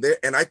them when they're,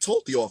 and I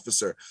told the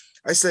officer,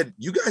 I said,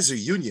 you guys are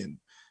union,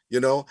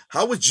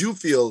 how would you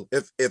feel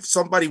if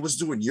somebody was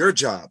doing your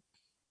job?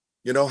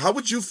 How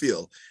would you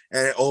feel?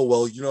 And, oh,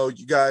 well,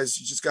 you guys,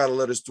 you just got to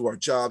let us do our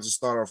jobs.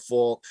 It's not our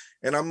fault.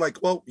 And I'm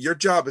like, well, your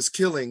job is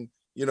killing,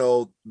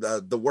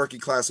 the working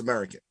class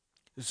American.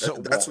 So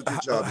That's what your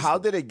job is. how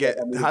did it get?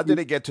 I mean, How did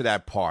it get to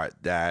that part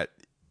that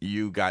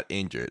you got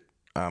injured?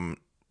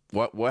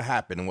 What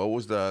happened? What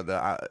was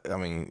I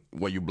mean,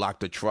 where you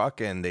blocked the truck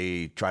and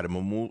they tried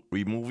to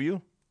remove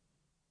you?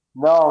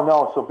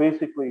 No. So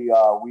basically,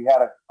 we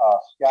had a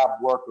scab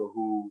worker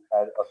who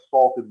had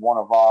assaulted one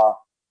of our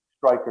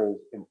strikers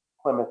in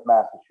Plymouth,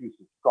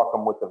 Massachusetts, struck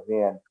him with a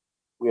van.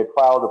 We had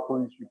filed a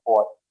police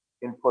report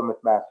in Plymouth,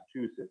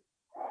 Massachusetts,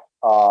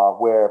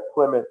 where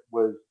Plymouth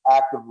was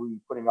actively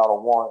putting out a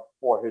warrant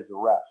for his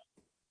arrest.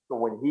 So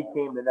when he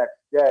came the next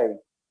day,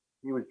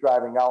 he was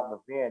driving out in the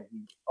van.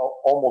 He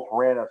almost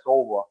ran us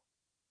over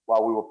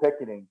while we were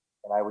picketing,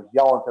 and I was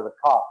yelling to the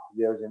cops,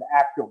 there's an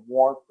active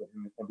warrant for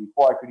him. And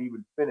before I could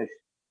even finish,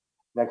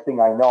 next thing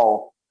I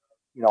know,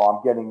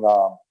 I'm getting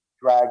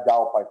dragged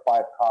out by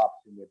 5 cops,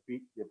 and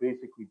they're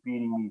basically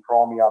beating me,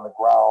 throwing me on the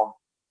ground.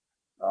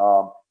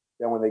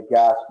 Then when they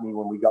gassed me,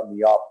 when we got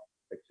me up,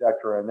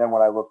 etc. And then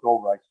when I looked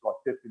over, I saw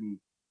Tiffany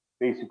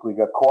basically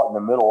got caught in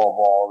the middle of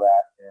all of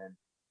that, and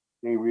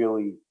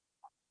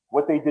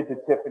what they did to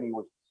Tiffany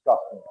was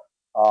disgusting.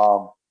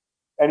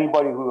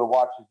 Anybody who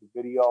watches the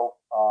video,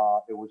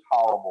 it was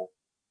horrible.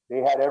 They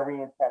had every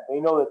intent.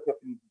 They know that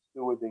Tiffany's the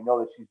steward. They know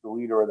that she's the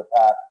leader of the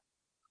pack.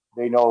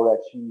 They know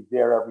that she's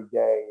there every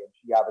day and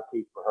she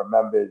advocates for her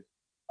members.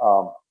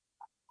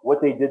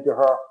 What they did to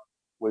her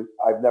was,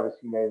 I've never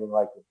seen anything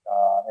like it.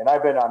 And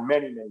I've been on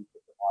many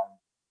ticket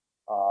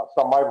lines.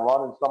 Some I've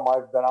run and some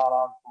I've been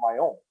on for my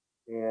own.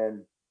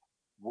 And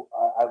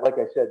like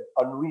I said,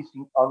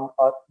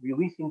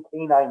 releasing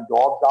canine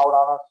dogs out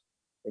on us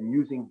and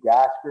using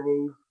gas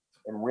grenades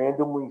and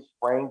randomly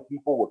spraying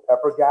people with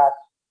pepper gas.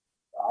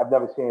 I've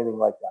never seen anything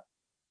like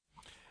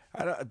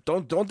that.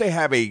 Don't they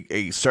have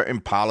a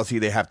certain policy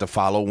they have to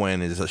follow when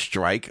there's a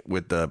strike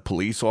with the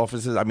police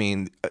officers? I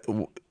mean,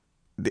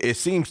 it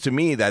seems to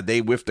me that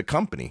they with the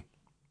company.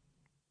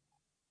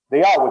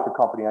 They are with the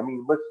company. I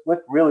mean,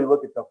 let's really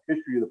look at the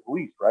history of the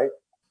police, right?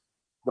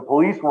 The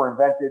police were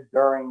invented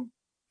during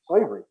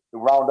slavery to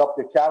round up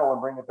the cattle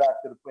and bring it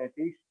back to the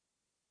plantation.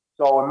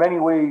 So in many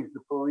ways,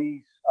 the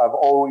police have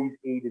always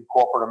aided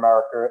corporate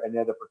America, and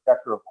they're the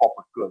protector of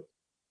corporate goods.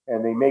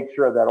 And they make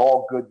sure that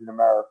all goods in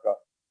America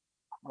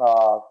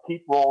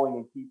keep rolling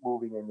and keep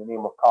moving in the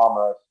name of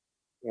commerce.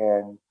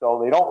 And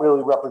so they don't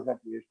really represent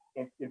the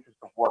interest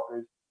of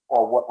workers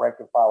or what rank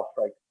and file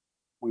strikes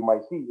we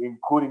might see,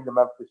 including the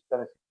Memphis,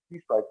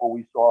 Tennessee strike, where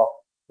we saw,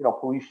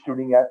 police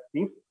shooting at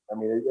Teamsters. I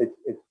mean,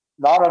 it's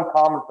not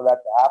uncommon for that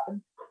to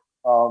happen.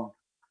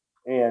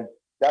 And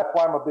that's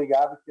why I'm a big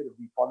advocate of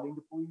defunding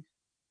the police.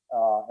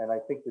 And I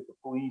think that the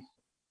police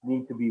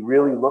need to be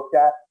really looked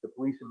at. The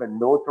police have been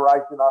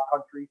militarized in our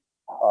country.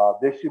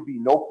 There should be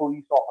no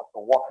police officer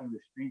walking the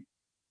street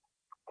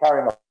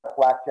carrying a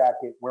flak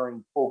jacket,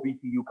 wearing full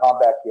BTU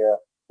combat gear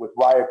with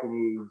riot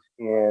grenades,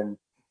 and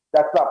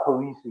that's not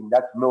policing.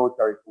 That's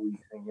military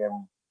policing,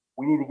 and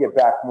we need to get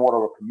back more to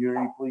a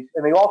community police.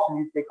 And they also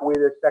need to take away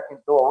their second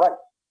bill of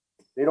rights.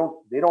 They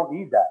don't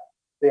need that.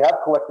 They have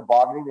collective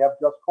bargaining. They have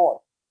just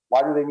cause.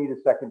 Why do they need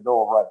a second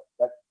bill of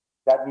rights?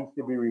 That needs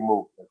to be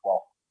removed as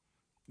well.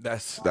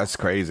 That's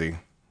crazy.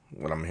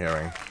 What I'm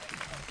hearing.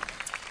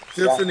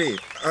 Tiffany,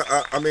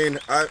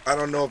 I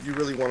don't know if you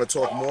really want to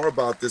talk more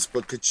about this,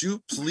 but could you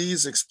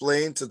please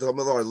explain to some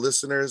of our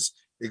listeners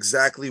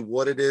exactly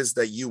what it is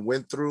that you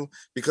went through?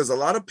 Because a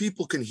lot of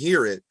people can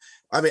hear it.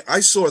 I mean, I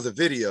saw the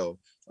video.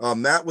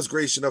 Matt was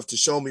gracious enough to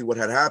show me what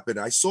had happened.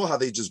 I saw how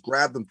they just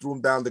grabbed him, threw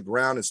him down the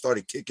ground, and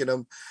started kicking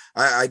him.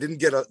 I didn't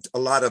get a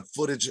lot of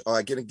footage.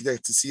 I didn't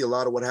get to see a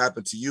lot of what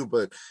happened to you,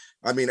 but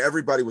I mean,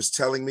 everybody was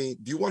telling me.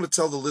 Do you want to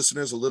tell the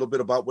listeners a little bit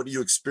about what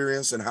you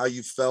experienced and how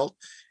you felt?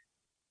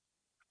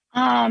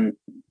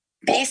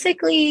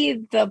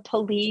 Basically, the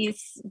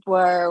police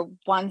were,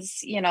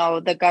 once,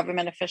 the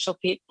government official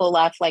people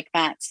left, like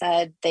Matt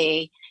said,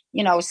 they,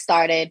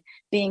 started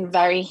being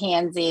very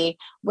handsy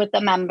with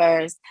the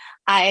members.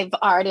 I've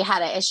already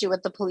had an issue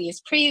with the police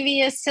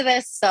previous to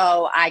this,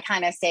 so I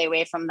kind of stay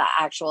away from the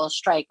actual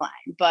strike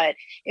line. But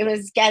it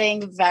was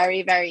getting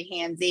very, very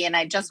handsy, and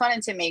I just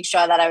wanted to make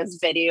sure that I was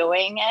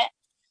videoing it.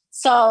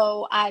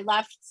 So I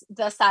left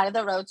the side of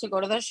the road to go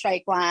to the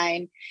strike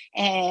line,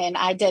 and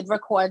I did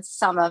record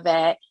some of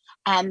it.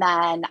 And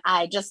then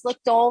I just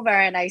looked over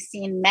and I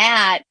seen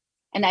Matt,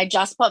 and I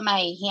just put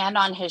my hand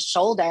on his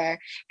shoulder.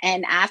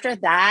 And after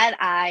that,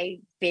 I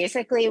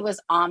basically was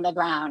on the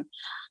ground,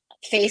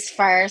 face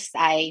first.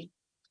 I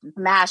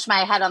mashed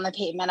my head on the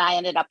pavement. I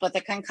ended up with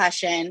a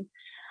concussion.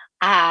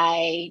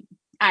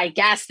 I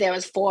guess there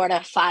was 4 to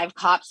 5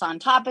 cops on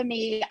top of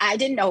me. I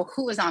didn't know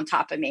who was on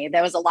top of me.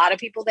 There was a lot of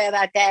people there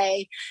that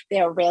day.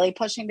 They were really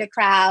pushing the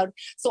crowd.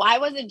 So I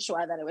wasn't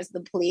sure that it was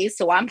the police.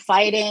 So I'm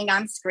fighting,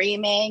 I'm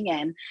screaming,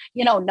 and,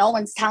 no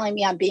one's telling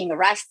me I'm being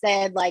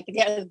arrested. Like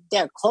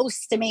they're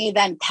close to me,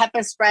 then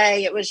pepper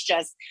spray. It was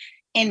just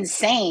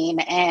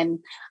insane. And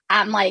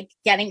I'm like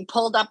getting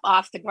pulled up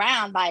off the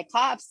ground by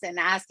cops and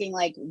asking,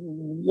 like,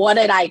 what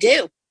did I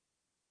do?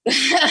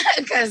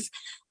 Because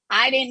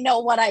I didn't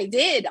know what I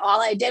did.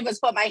 All I did was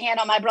put my hand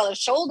on my brother's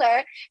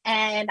shoulder,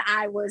 and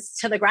I was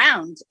to the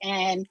ground.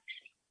 And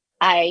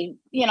I,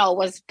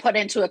 was put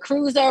into a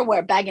cruiser.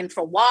 We're begging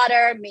for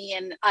water. Me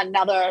and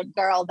another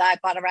girl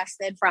that got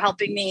arrested for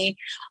helping me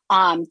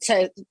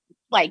to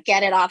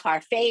get it off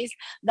our face.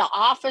 The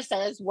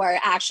officers were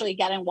actually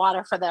getting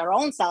water for their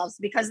own selves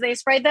because they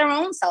sprayed their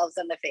own selves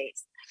in the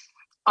face.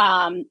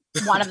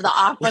 One of the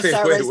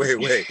officers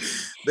wait.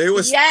 They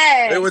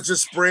were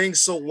just spraying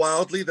so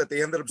wildly that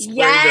they ended up spraying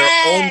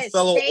their own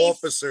fellow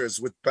officers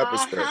with pepper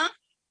spray.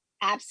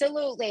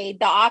 Absolutely.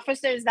 The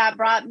officers that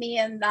brought me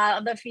and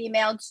the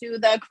female to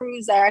the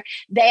cruiser,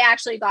 they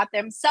actually got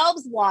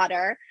themselves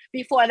water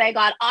before they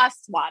got us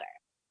water.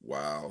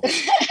 Wow.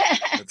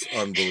 That's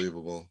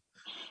unbelievable.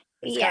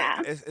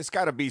 It's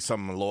got to be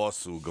some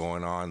lawsuit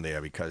going on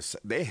there, because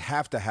they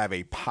have to have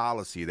a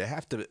policy. They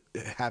have to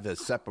have a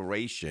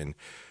separation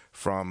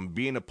from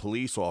being a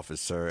police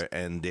officer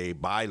and their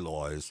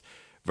bylaws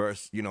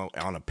versus,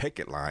 on a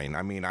picket line.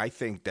 I mean, I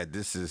think that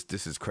this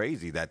is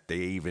crazy that they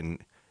even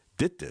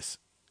did this.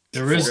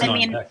 There is none,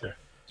 Hector.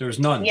 There's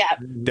none. Yeah.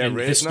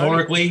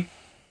 Historically,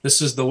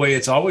 this is the way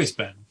it's always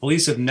been.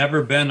 Police have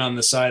never been on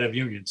the side of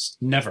unions.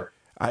 Never.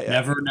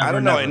 Never. I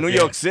don't know. In New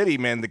York City,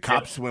 man, the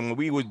cops, when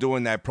we were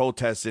doing that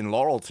protest in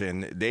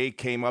Laurelton, they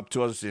came up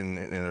to us in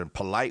a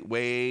polite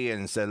way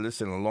and said,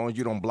 listen, as long as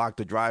you don't block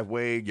the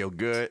driveway, you're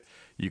good.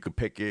 You could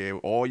pick it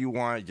all you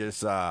want.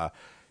 Just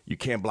you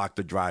can't block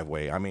the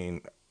driveway. I mean,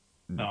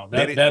 no,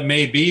 that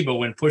may be, but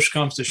when push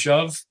comes to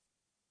shove,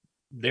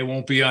 they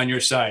won't be on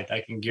your side.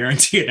 I can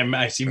guarantee it.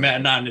 I see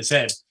Matt nodding his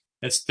head.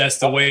 That's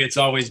the way it's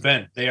always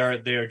been. They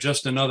are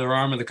just another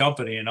arm of the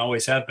company and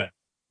always have been.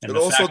 And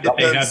the fact that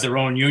they have their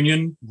own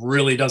union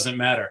really doesn't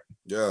matter.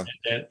 Yeah,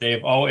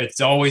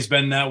 it's always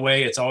been that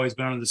way. It's always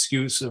been under the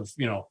excuse of,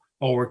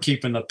 we're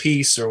keeping the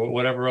peace or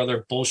whatever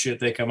other bullshit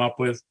they come up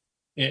with.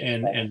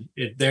 And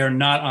they're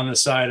not on the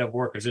side of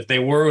workers. If they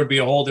were, it would be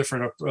a whole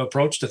different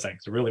approach to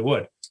things. It really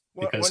would,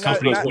 because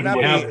companies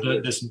wouldn't have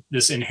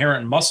this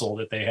inherent muscle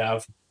that they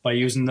have by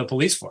using the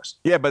police force.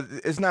 Yeah, but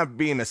it's not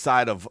being the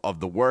side of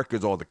the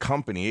workers or the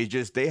company. It's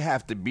just they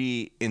have to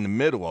be in the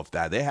middle of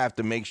that. They have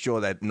to make sure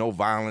that no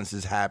violence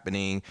is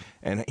happening.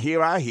 And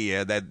here I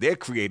hear that they're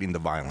creating the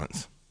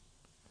violence.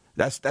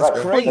 That's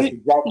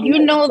crazy.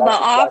 The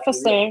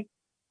officer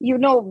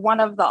one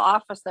of the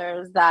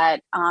officers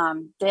that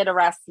did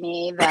arrest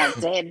me,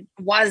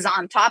 was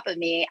on top of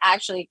me,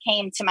 actually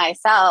came to my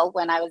cell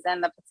when I was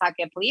in the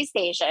Pawtucket police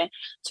station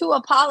to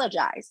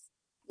apologize.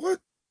 What?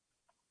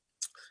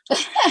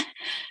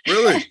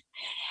 Really?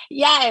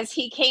 Yes,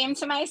 he came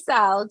to my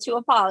cell to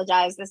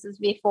apologize. This is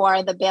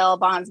before the bail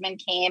bondsman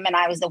came, and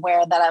I was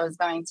aware that I was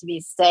going to be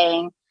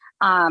staying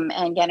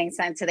and getting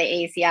sent to the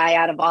ACI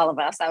out of all of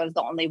us. I was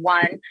the only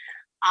one.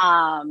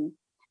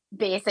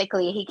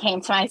 Basically, he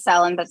came to my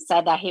cell and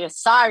said that he was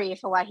sorry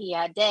for what he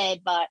had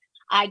did, but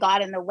I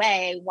got in the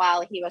way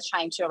while he was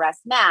trying to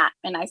arrest Matt.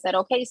 And I said,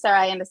 okay, sir,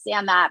 I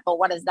understand that, but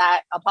what is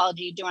that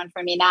apology doing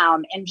for me now?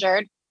 I'm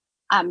injured.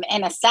 I'm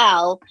in a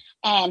cell.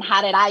 And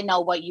how did I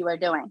know what you were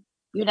doing?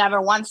 You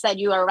never once said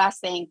you were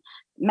arresting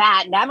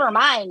Matt, never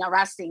mind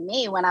arresting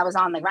me when I was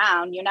on the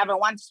ground. You never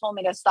once told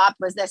me to stop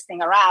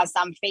resisting arrest.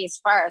 I'm face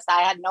first.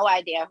 I had no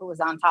idea who was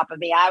on top of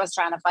me. I was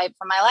trying to fight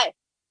for my life.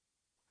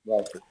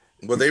 Right.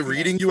 Were they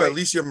reading you at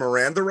least your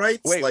Miranda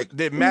rights? Wait, like,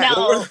 did Matt?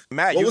 No.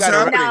 Matt, what you was got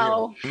happening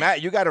No.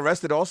 Matt, you got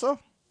arrested also?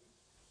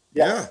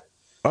 Yeah.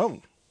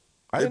 Oh,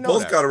 I They didn't know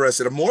both that. got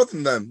arrested. More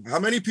than them. How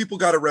many people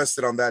got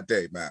arrested on that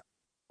day, Matt?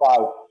 5.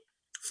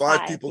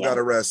 Five people got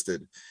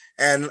arrested.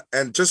 And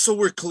just so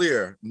we're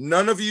clear,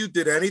 none of you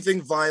did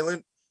anything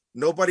violent.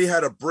 Nobody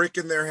had a brick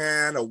in their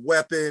hand, a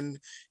weapon.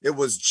 It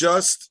was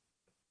just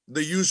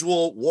the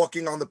usual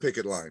walking on the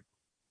picket line.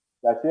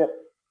 That's it.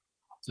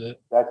 That's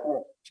it. That's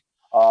it.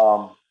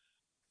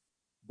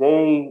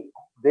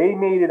 They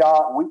made it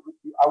out.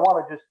 I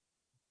want to just,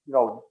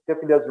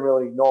 Tiffany doesn't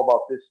really know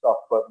about this stuff,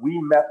 but we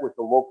met with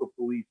the local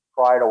police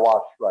prior to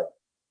our strike.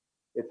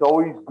 It's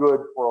always good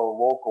for a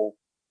local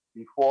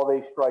before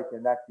they strike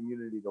in that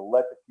community to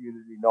let the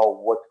community know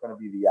what's going to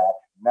be the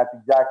action. And that's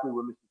exactly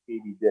what Mr.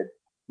 Cady did.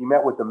 He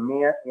met with the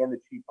mayor and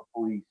the chief of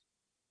police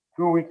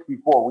 2 weeks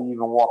before we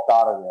even walked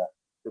out of there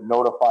to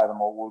notify them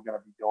what we were going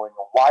to be doing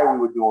and why we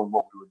were doing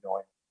what we were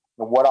doing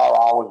and what our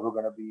hours were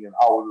going to be and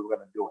how we were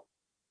going to do it.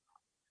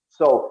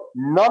 So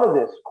none of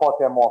this caught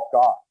them off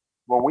guard.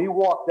 When we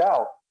walked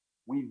out,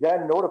 we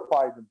then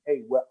notified them,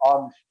 hey, we're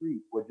on the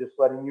street. We're just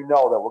letting you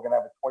know that we're going to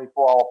have a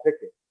 24-hour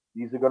picket.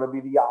 These are going to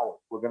be the hours.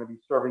 We're going to be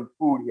serving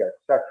food here,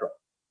 etc.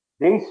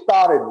 They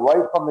started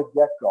right from the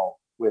get-go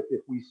with,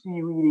 if we see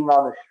you eating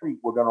on the street,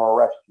 we're going to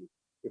arrest you.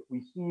 If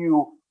we see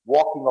you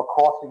walking or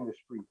crossing the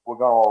street, we're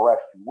going to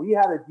arrest you. We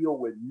had to deal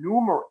with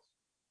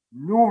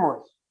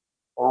numerous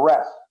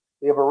arrests.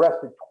 They have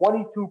arrested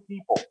 22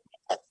 people.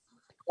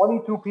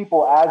 22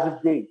 people as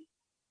of date,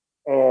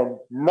 and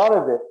none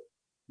of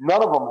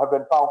them have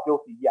been found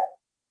guilty yet.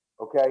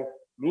 Okay,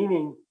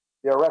 meaning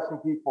they're arresting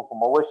people for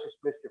malicious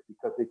mischief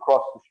because they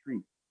crossed the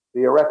street.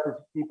 They arrested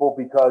people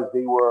because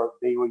they were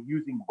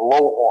using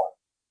blowhorn,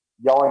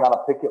 yelling on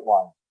a picket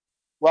line.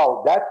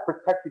 Well, that's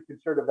protected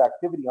concerted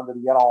activity under the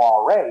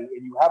NLRA,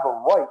 and you have a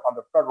right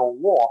under federal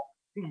law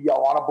to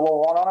yell on a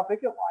blowhorn on a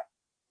picket line.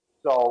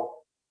 So,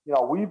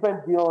 we've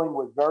been dealing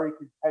with very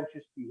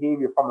contentious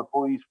behavior from the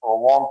police for a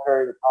long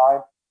period of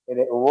time, and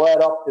it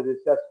led up to this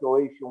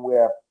escalation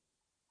where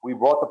we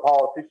brought the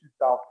politicians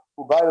down,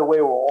 who, by the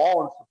way, were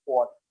all in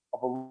support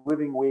of a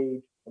living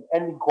wage and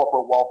ending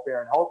corporate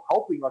welfare and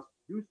helping us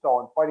to do so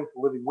and fighting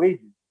for living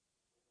wages.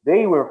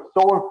 They were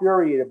so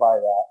infuriated by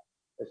that.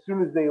 As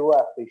soon as they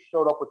left, they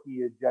showed up with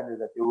the agenda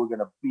that they were going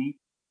to beat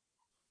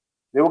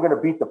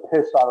the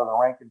piss out of the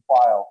rank and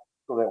file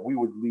so that we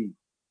would leave.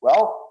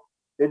 Well,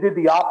 they did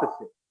the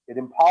opposite. It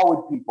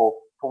empowered people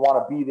to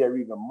want to be there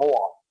even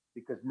more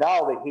because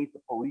now they hate the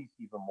police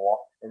even more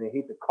and they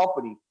hate the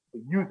company for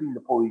using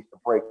the police to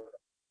break them.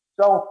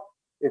 So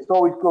it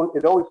always goes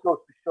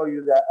to show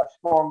you that a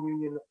strong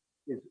union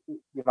is,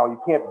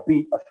 you can't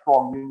beat a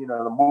strong union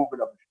or the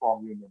movement of a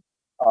strong union.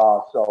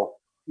 So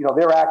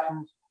their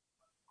actions,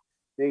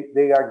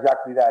 they are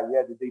exactly that.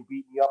 Yeah, did they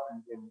beat me up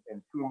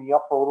and tune me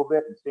up for a little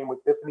bit? And same with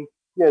Tiffany.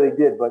 Yeah, they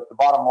did. But the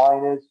bottom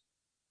line is,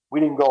 we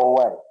didn't go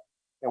away,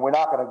 and we're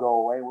not going to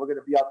go away. We're going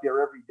to be out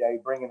there every day,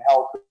 bringing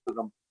help to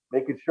them,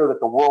 making sure that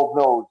the world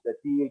knows that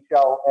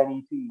DHL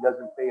NET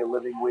doesn't pay a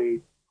living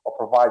wage or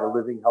provide a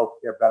living health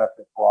care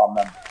benefit for our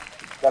members.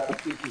 That's what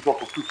Teamsters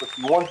Local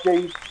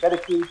 251 is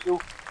dedicated to,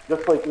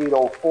 just like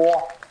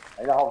 804.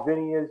 I know how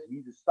Vinny is.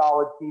 He's a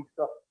solid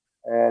Teamster.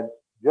 And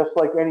just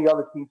like any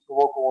other Teamster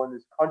local in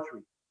this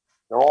country,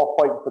 they're all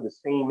fighting for the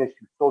same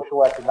issue,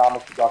 social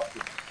economic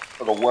justice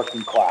for the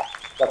working class.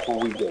 That's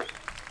what we do.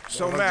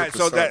 So 100%. Matt,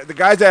 so that the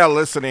guys that are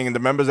listening and the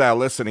members that are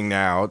listening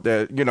now,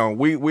 that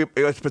we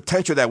it's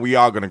potential that we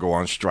are going to go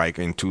on strike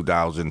in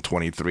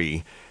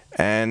 2023.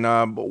 And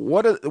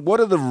what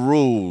are the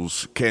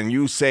rules? Can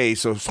you say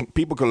so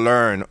people can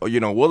learn? What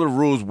are the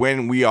rules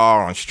when we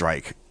are on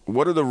strike?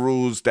 What are the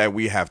rules that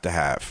we have to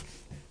have?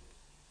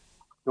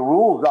 The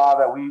rules are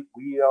that we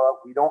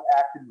don't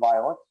act in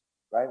violence,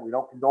 right? We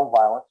don't condone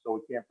violence, so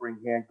we can't bring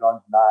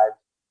handguns, knives,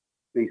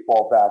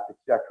 baseball bats,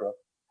 etc.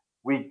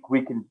 We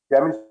can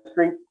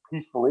demonstrate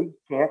peacefully,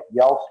 chant,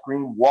 yell,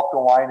 scream, walk the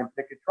line, and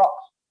picket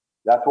trucks.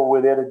 That's what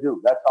we're there to do.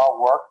 That's our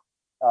work.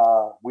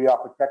 We are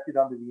protected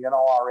under the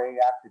NLRA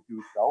Act to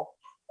do so.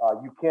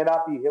 You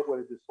cannot be hit with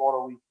a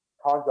disorderly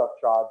conduct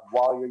charge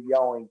while you're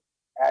yelling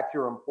at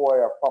your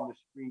employer from the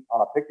street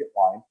on a picket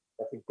line.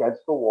 That's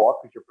against the law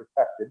because you're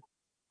protected.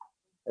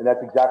 And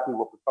that's exactly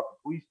what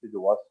Pawtucket Police did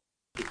to us.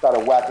 They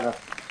started whacking us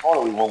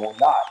disorderly when we're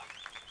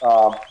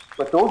not.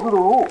 But those are the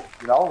rules,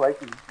 right?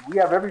 We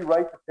have every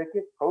right to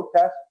picket,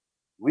 protest,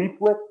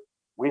 leaflet.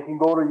 We can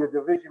go to your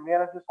division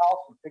manager's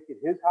house and picket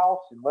his house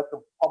and let the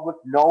public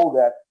know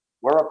that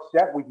we're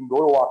upset. We can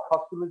go to our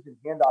customers and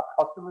hand our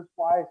customers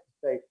flyers to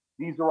say,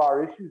 these are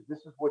our issues. This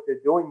is what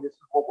they're doing. This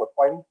is what we're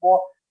fighting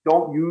for.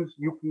 Don't use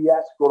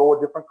UPS. Go to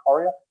a different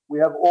courier. We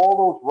have all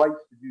those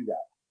rights to do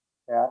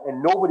that.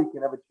 And nobody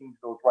can ever change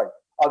those rights.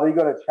 Are they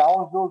going to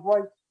challenge those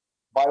rights?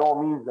 By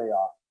all means, they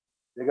are.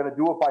 They're going to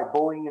do it by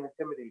bullying and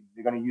intimidating.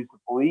 They're going to use the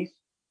police,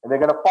 and they're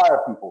going to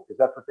fire people because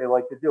that's what they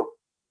like to do.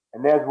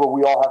 And there's where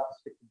we all have to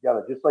stick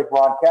together. Just like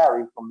Ron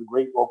Carey from the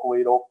great Local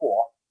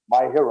 804,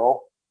 my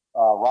hero,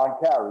 Ron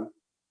Carey,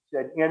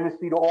 said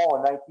amnesty to all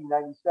in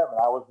 1997.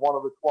 I was one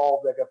of the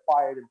 12 that got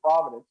fired in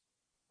Providence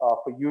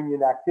for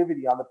union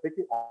activity on the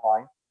picket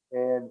line.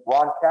 And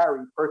Ron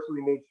Carey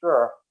personally made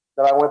sure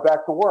that I went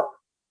back to work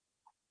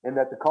and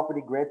that the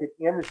company granted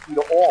amnesty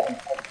to all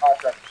before the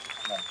contract was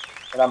implemented.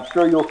 And I'm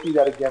sure you'll see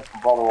that again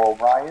from Brother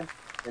O'Brien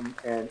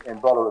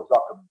and Brother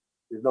Zuckerman.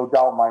 There's no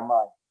doubt in my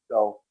mind.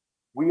 So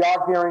we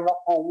are gearing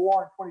up for a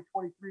war in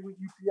 2023 with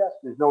UPS.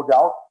 There's no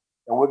doubt.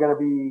 And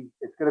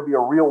it's going to be a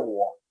real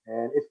war.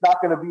 And it's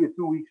not going to be a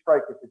 2-week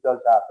strike if it does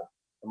happen.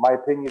 In my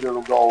opinion,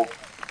 it'll go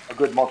a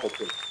good month or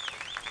two.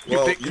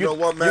 Well, you know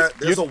what, Matt?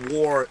 There's a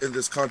war in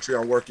this country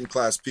on working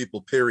class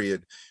people,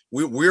 period.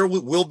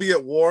 We'll be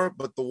at war,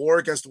 but the war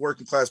against the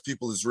working class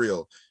people is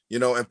real,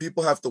 and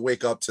people have to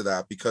wake up to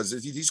that because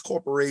these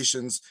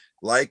corporations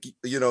like,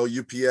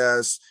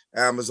 UPS,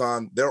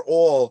 Amazon, they're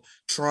all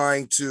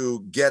trying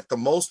to get the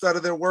most out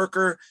of their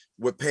worker.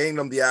 We're paying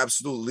them the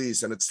absolute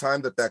least, and it's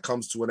time that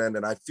comes to an end.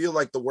 And I feel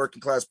like the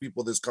working class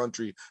people of this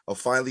country are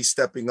finally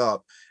stepping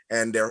up,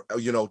 and they're,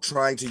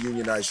 trying to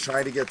unionize,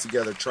 trying to get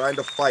together, trying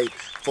to fight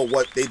for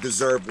what they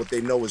deserve, what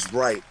they know is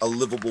right, a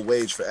livable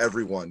wage for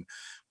everyone.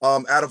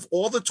 Out of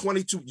all the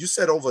 22, you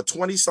said over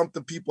 20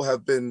 something people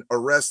have been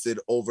arrested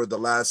over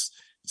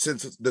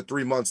since the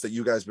 3 months that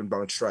you guys been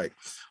on strike.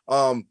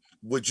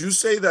 Would you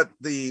say that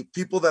the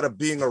people that are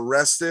being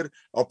arrested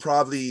are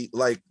probably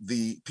like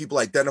the people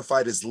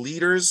identified as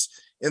leaders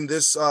in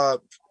this?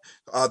 Are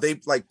they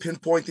like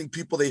pinpointing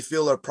people they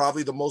feel are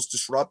probably the most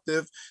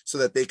disruptive so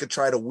that they could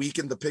try to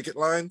weaken the picket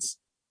lines?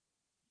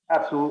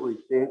 Absolutely.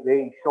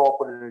 They show up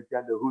with an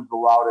agenda. Who's the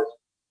loudest?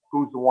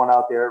 Who's the one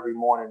out there every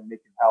morning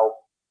making help?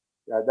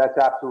 That's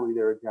absolutely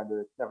their agenda.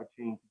 It's never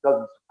changed. It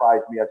doesn't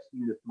surprise me. I've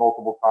seen this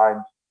multiple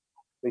times.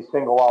 They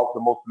single out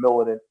the most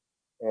militant,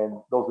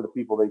 and those are the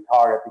people they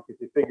target because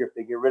they figure if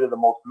they get rid of the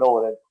most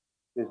militant,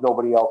 there's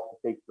nobody else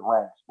to take the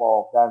ranks.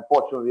 Well,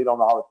 unfortunately, they don't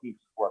know how the teams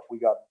work. We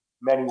got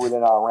many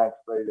within our ranks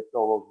ready to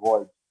fill those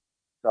voids.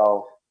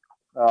 So,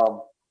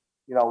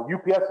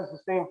 UPS is the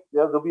same.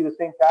 They'll be the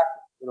same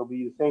tactic. It'll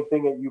be the same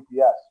thing at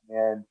UPS.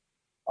 And,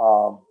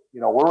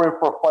 we're in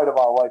for a fight of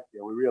our life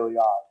here. We really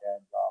are.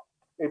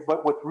 And,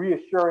 but what's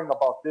reassuring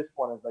about this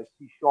one is I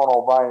see Sean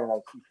O'Brien and I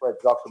see Fred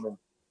Zuckerman.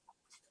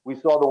 We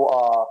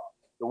saw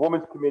the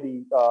Women's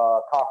Committee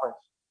conference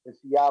in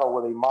Seattle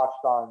where they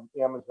marched on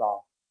Amazon.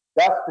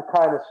 That's the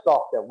kind of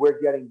stuff that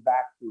we're getting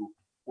back to,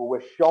 where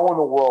we're showing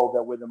the world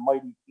that we're the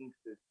mighty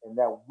Teamsters and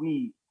that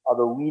we are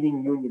the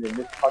leading union in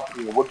this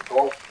country, and we're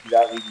going to be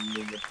that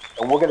leading union,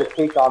 and we're going to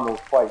take on those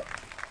fights.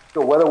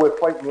 So whether we're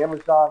fighting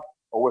Amazon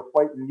or we're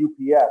fighting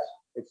UPS,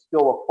 it's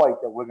still a fight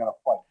that we're going to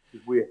fight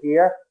because we're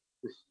here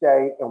to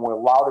stay, and we're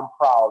loud and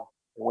proud,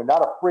 and we're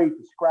not afraid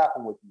to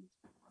scrapping with you.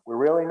 We're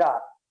really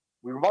not.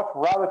 We'd much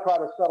rather try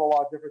to settle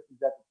our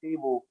differences at the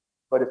table,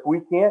 but if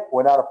we can't,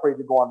 we're not afraid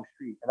to go on the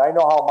street. And I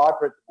know how my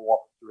principal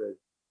officer is.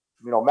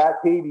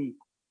 Matt Tavey,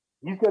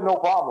 he's got no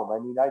problem.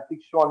 I mean, I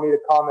think Sean made a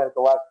comment at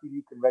the last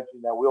PD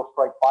convention that we'll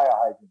strike fire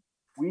hydrants.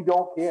 We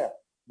don't care.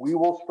 We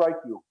will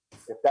strike you.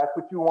 If that's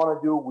what you want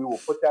to do, we will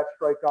put that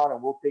strike on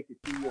and we'll take it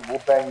to you and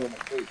we'll bang you in the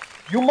face.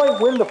 You might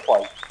win the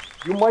fight.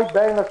 You might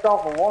bang us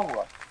out in the long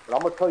run. But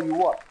I'm going to tell you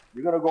what,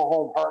 you're going to go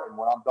home hurting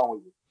when I'm done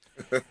with you.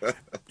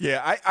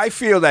 Yeah, I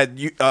feel that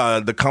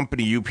the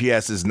company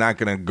UPS is not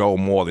going to go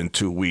more than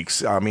 2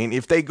 weeks. I mean,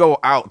 if they go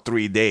out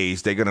 3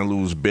 days, they're going to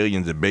lose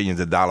billions and billions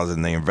of dollars,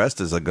 and the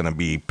investors are going to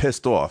be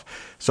pissed off.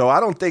 So I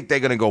don't think they're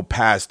going to go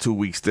past 2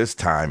 weeks this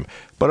time.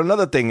 But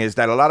another thing is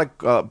that a lot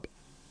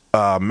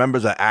of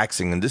members are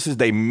asking, and this is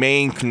their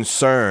main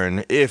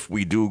concern if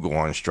we do go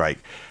on strike,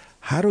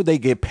 how do they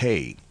get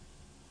paid?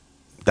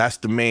 That's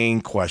the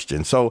main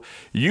question. So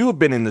you've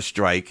been in the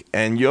strike,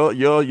 and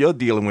you're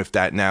dealing with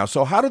that now.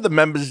 So how do the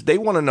members? They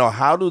want to know,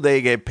 how do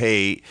they get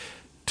paid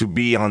to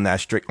be on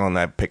that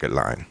picket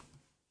line?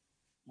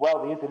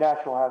 Well, the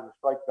International has a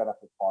strike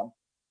benefit fund,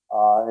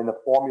 and the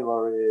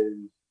formula is,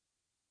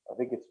 I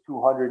think it's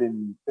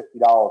 $250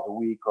 a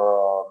week,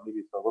 or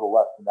maybe it's a little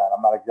less than that.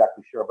 I'm not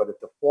exactly sure, but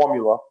it's a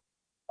formula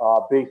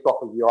based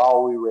off of your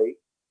hourly rate,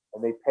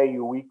 and they pay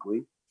you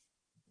weekly.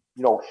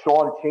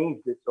 Sean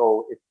changed it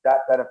so that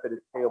benefit is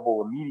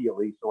payable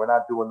immediately. So we're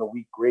not doing the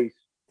week grace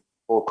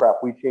bull crap.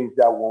 We changed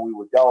that when we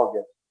were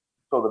delegates.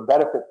 So the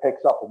benefit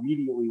picks up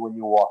immediately when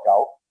you walk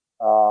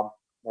out.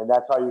 And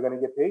that's how you're going to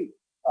get paid.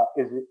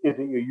 Is it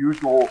your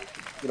usual,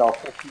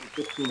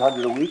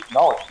 1,500 a week?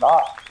 No, it's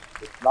not.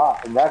 It's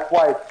not. And that's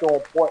why it's so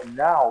important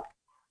now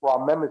for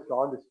our members to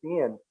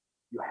understand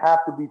you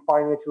have to be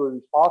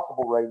financially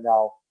responsible right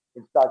now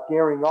and start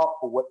gearing up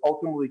for what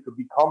ultimately could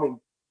be coming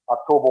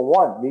October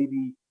 1.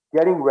 Maybe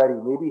getting ready,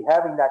 maybe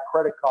having that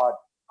credit card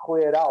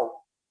cleared out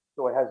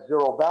so it has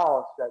zero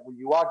balance, that when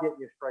you are getting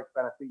your strike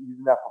benefit, you're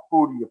using that for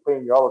food and you're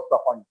paying your other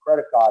stuff on your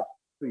credit card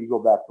so you go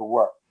back to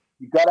work.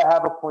 You got to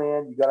have a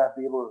plan. You got to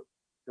be able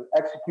to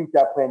execute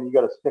that plan. You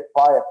got to stick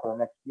by it for the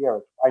next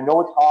year. I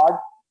know it's hard.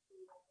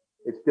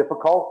 It's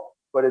difficult,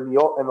 but in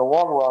the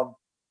long run,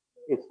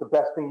 it's the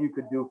best thing you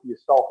could do for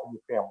yourself and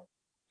your family.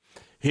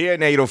 Here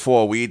in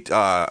 804, we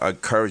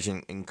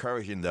encouraging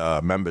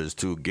the members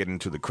to get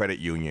into the credit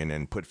union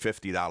and put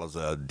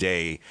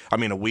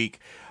 $50 a week.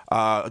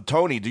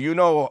 Tony, do you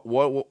know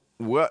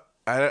what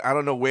I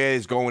don't know where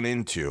it's going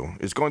into?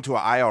 It's going to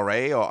an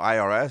IRA or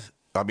IRS?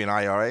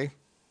 IRA?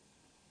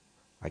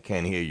 I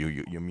can't hear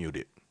you. You're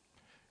muted.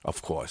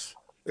 Of course.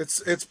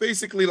 It's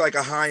basically like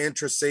a high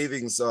interest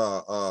savings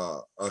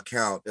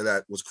account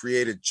that was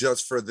created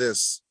just for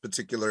this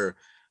particular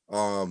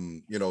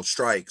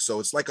strike. So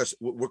it's like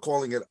we're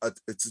calling it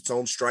it's its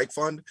own strike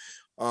fund.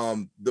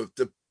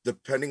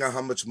 Depending on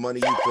how much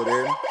money you put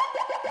in,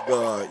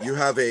 you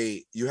have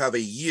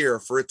a year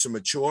for it to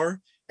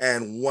mature.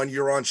 And when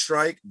you're on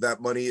strike, that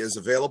money is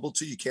available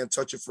to you. You can't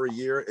touch it for a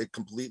year. It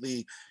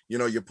completely,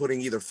 you're putting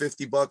either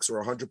 $50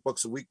 or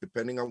 $100 a week,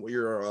 depending on what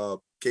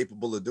you're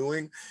capable of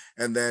doing.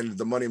 And then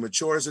the money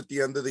matures at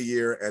the end of the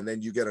year, and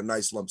then you get a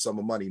nice lump sum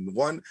of money.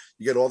 One,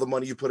 you get all the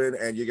money you put in,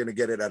 and you're going to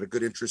get it at a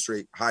good interest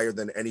rate, higher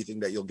than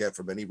anything that you'll get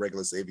from any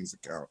regular savings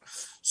account.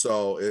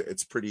 So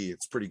it's pretty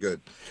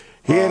good.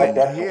 Here in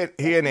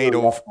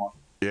 804.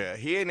 Yeah,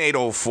 here in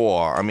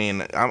 804.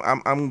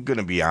 I'm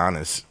gonna be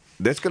honest.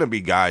 There's gonna be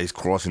guys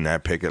crossing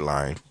that picket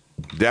line.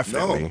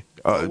 Definitely.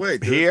 No way,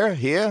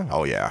 here.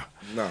 Oh yeah.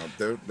 No,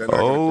 they're not.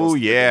 Oh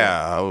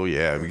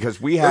yeah. Because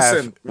we have.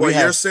 Listen,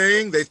 you're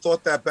saying, they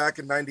thought that back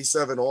in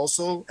 '97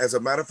 also. As a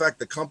matter of fact,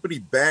 the company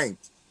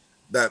banked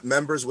that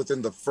members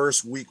within the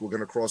first week were going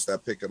to cross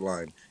that picket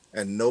line,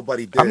 and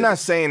nobody did. I'm not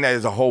saying that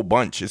there's a whole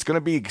bunch. It's going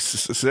to be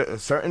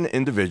certain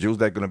individuals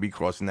that are going to be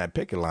crossing that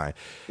picket line.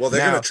 Well,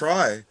 they're going to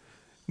try.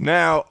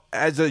 Now,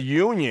 as a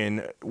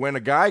union, when a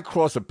guy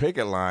crosses a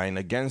picket line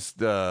against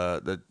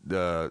the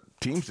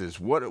Teamsters,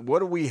 what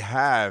do we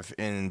have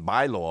in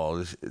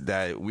bylaws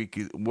that we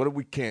could? What do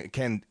we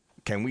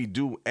can we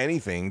do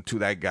anything to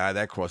that guy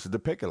that crosses the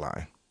picket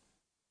line?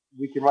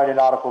 We can write an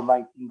Article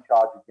 19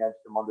 charge against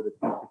him under the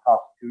Teamster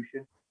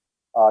Constitution.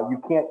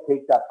 You can't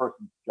take that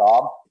person's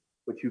job,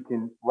 but you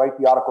can write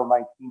the Article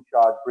 19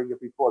 charge, bring it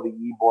before the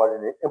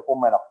E-Board, and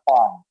implement a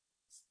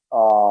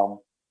fine.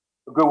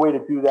 A good way to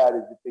do that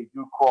is if they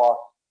do cross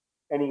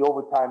any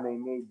overtime they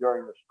made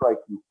during the strike,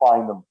 you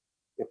fine them.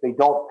 If they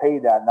don't pay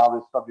that, now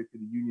they're subject to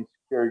the union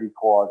security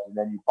clause, and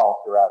then you bounce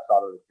their ass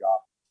out of the job.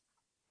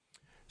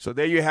 So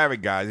there you have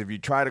it, guys. If you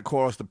try to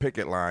cross the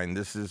picket line,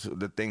 this is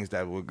the things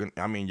that we're going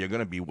to, you're going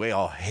to be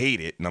well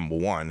hated, number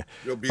one,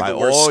 by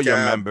all your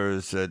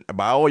members,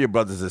 by all your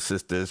brothers and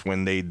sisters,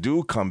 when they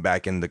do come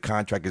back and the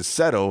contract is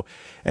settled.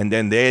 And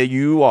then there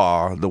you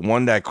are, the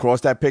one that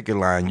crossed that picket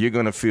line. You're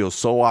going to feel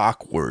so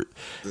awkward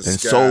and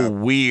so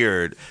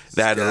weird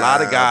that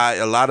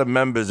a lot of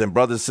members and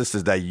brothers and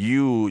sisters that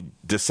you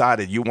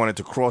decided you wanted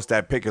to cross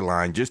that picket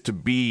line just to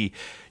be,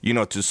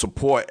 to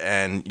support.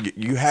 And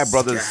you have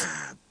brothers.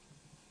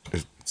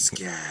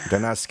 Scab. They're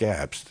not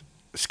scabs.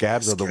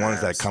 Scabs are the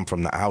ones that come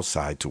from the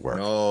outside to work.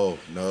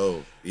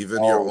 No.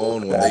 Even your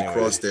own, when they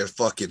cross their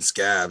fucking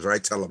scabs,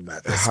 right? Tell them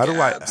that. How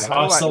do I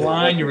cross the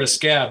line? You're a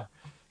scab.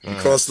 You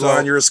cross the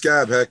line, you're a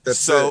scab. Heck,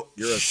 that's it.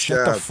 You're a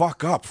shut the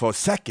fuck up for a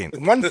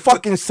second. One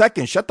fucking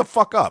second. Shut the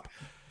fuck up.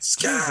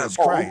 Scab. Jesus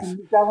Christ.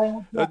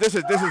 This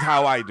is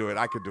how I do it.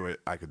 I could do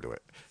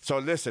it. So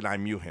listen, I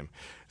mute him.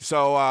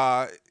 So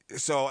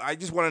I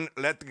just want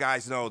to let the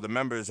guys know, the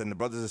members and the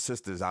brothers and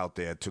sisters out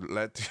there, to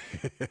let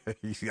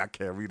I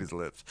can't read his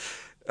lips,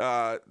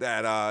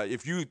 that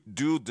if you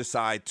do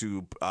decide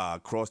to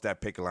cross that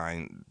picket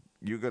line,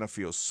 you're gonna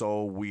feel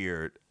so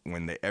weird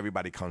when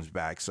everybody comes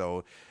back.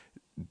 So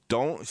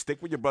don't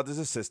stick with your brothers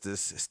and sisters.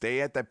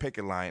 Stay at that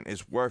picket line.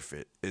 It's worth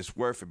it. It's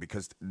worth it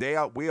because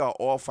we are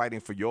all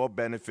fighting for your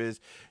benefits,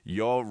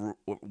 your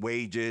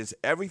wages,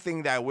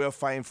 everything that we're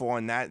fighting for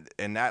in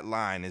that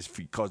line is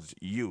because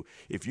you.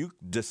 If you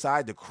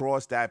decide to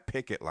cross that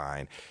picket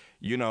line,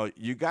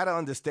 you got to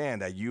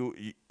understand that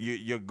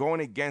you're going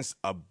against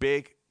a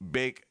big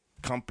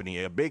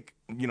company, a big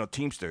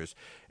Teamsters,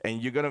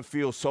 and you're gonna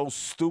feel so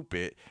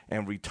stupid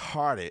and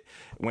retarded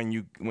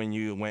when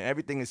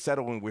everything is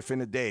settled within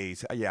the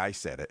days. Yeah, I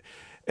said it.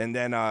 And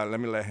then let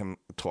me let him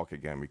talk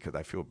again because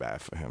I feel bad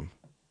for him.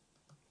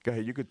 Go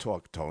ahead, you could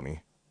talk,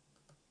 Tony.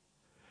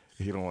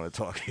 He don't want to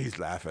talk. He's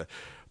laughing.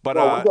 But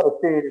Well, we got to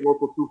say it in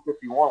Local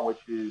 251, which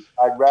is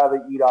I'd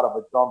rather eat out of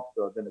a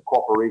dumpster than the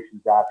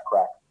corporation's ass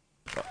crack.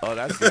 oh,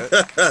 that's good.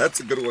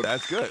 That's a good one.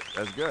 That's good.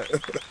 That's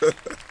good.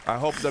 I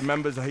hope the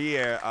members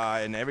here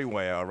and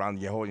everywhere around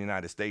the whole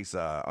United States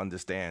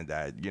understand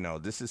that, you know,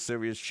 this is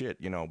serious shit.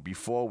 You know,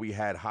 before we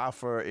had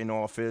Hoffer in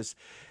office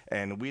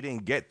and we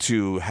didn't get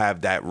to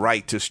have that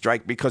right to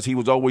strike because he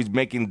was always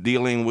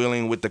dealing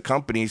willing with the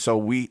company.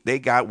 So they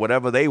got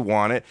whatever they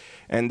wanted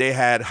and they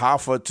had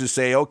Hoffer to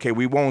say, okay,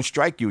 we won't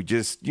strike you.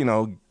 Just, you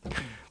know,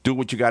 do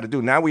what you got to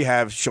do. Now we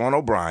have Sean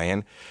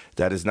O'Brien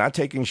that is not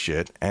taking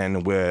shit,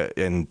 and we're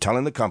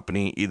telling the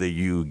company either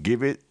you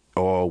give it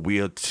or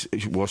we'll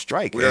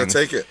strike. We're gonna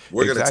take it.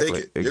 We're gonna take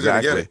it. You're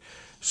gonna get it.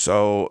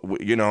 So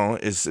you know,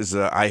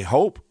 I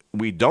hope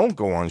we don't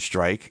go on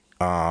strike.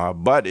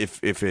 But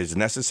if it's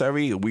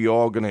necessary, we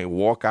all gonna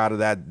walk out of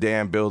that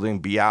damn building,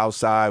 be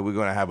outside. We're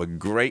gonna have a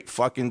great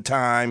fucking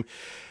time.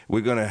 We're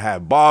going to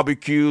have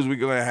barbecues. We're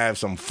going to have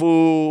some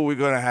food. We're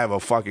going to have a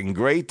fucking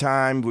great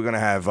time. We're going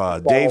to have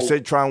Dave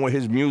Citron with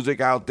his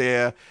music out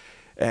there.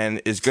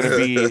 And it's going to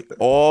be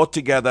all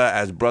together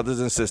as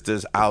brothers and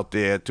sisters out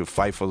there to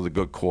fight for the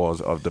good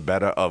cause of the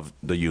better of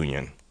the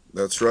union.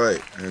 That's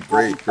right. And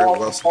great.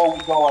 Before we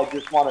go, I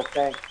just want to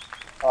thank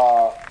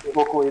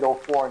Local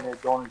 804 and their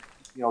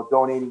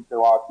donating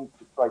to our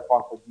Teamsters Strike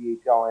Fund for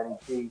DHL and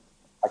NET.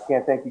 I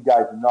can't thank you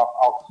guys enough.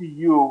 I'll see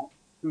you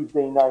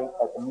Tuesday night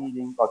at the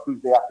meeting, or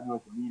Tuesday afternoon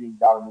at the meeting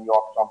down in New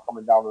York. So I'm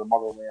coming down to the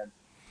motherland.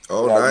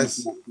 Oh,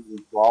 nice. So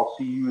I'll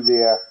see you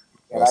there.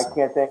 And awesome. I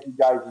can't thank you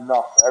guys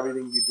enough for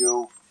everything you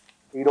do.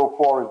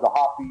 804 is the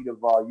heartbeat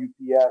of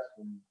UPS,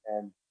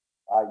 and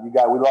you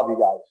guys, we love you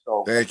guys.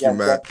 So thank you,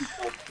 Matt.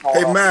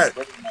 Hey, Matt,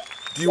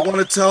 do you want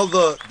to tell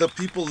the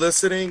people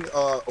listening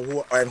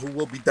who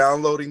will be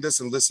downloading this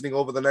and listening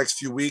over the next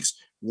few weeks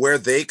where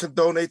they can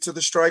donate to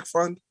the Strike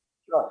Fund?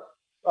 Sure.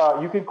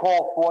 You can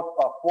call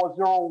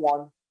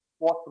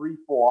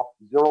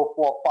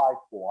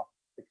 401-434-0454,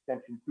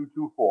 extension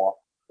 224,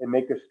 and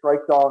make a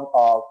Strike Down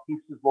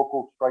Teamsters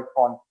Local Strike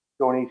Fund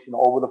donation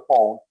over the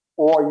phone,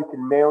 or you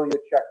can mail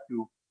your check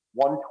to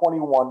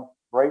 121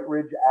 Bright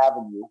Ridge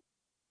Avenue,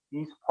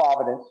 East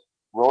Providence,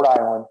 Rhode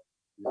Island,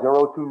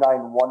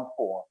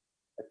 02914.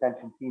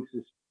 Attention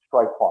Teamsters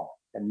Strike Fund,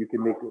 and you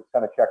can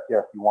send a check there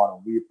if you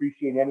want. We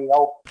appreciate any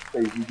help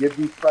that you can give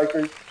these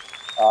strikers.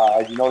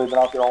 As you know, they've been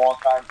out there a long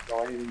time,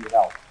 so anything you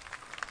help.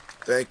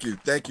 Thank you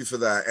for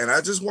that. And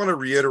I just want to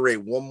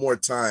reiterate one more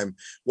time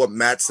what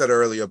Matt said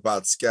earlier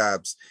about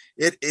scabs.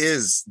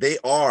 They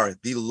are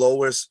the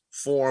lowest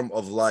form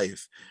of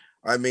life.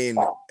 I mean,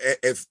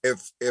 if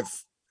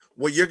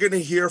what you're going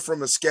to hear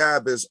from a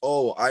scab is,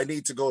 oh, I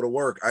need to go to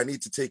work, I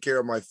need to take care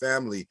of my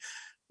family.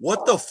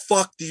 What the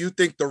fuck do you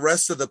think the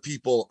rest of the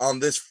people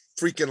on this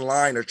freaking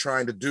line are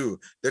trying to do?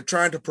 They're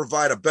trying to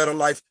provide a better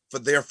life for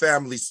their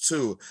families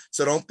too.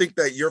 So don't think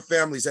that your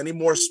family's any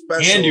more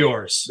special. And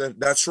yours.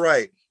 That's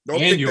right. Don't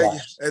think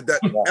that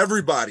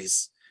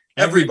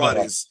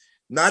everybody's,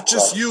 not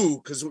just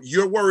you, because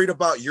you're worried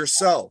about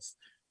yourself.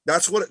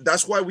 That's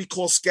why we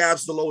call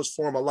scabs the lowest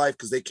form of life,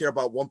 because they care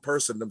about one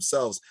person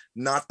themselves,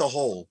 not the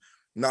whole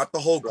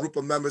group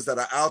of members that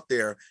are out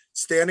there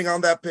standing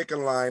on that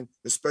picking line,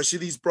 especially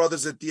these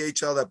brothers at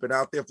DHL that have been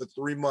out there for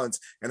 3 months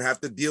and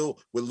have to deal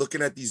with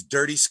looking at these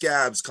dirty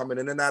scabs coming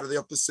in and out of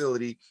their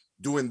facility,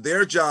 doing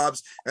their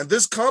jobs. And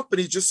this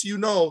company, just so you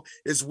know,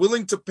 is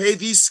willing to pay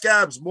these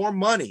scabs more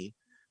money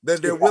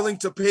than they're willing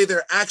to pay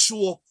their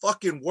actual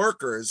fucking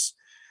workers,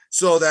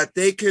 so that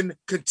they can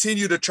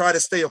continue to try to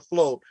stay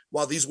afloat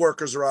while these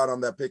workers are out on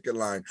that picket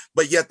line.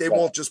 But yet they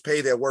won't just pay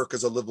their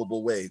workers a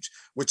livable wage,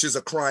 which is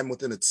a crime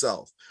within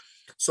itself.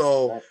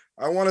 So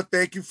I want to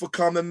thank you for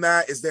coming,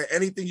 Matt. Is there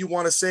anything you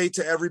want to say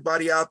to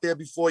everybody out there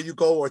before you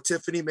go? Or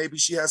Tiffany, maybe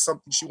she has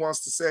something she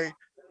wants to say.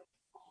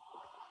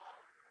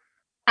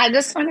 I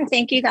just want to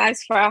thank you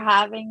guys for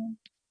having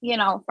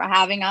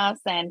us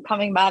and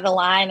coming by the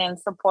line and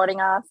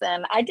supporting us.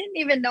 And I didn't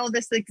even know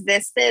this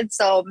existed.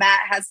 So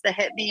Matt has to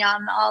hit me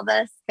on all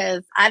this,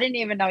 because I didn't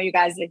even know you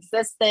guys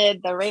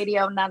existed, the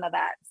radio, none of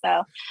that.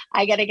 So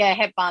I got to get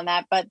hip on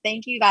that. But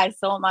thank you guys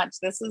so much.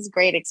 This was a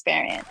great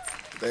experience.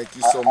 Thank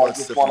you so much,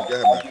 Tiffany.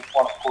 I just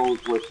want to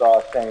close with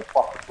saying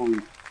fuck the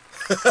police.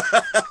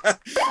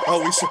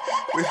 Oh, we should.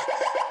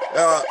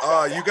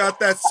 You got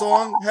that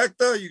song,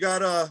 Hector? You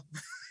got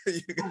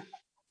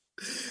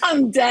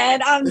I'm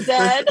dead.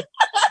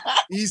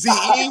 Easy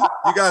E,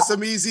 you got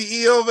some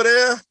Easy E over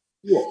there?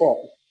 Yeah.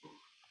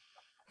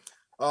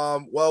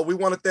 Well, we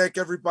want to thank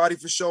everybody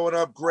for showing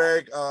up.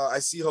 Greg, I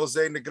see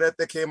Jose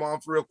Negrete came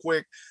on for real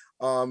quick.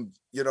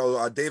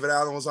 David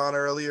Allen was on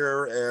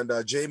earlier, and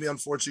Jamie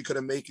unfortunately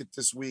couldn't make it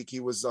this week. He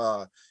was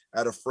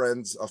at a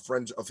friend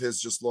of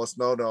his just lost.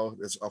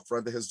 A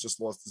friend of his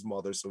just lost his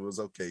mother, so it was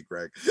okay,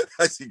 Greg.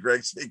 I see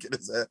Greg shaking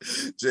his head.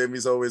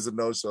 Jamie's always a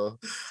no-show.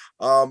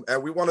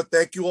 And we want to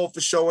thank you all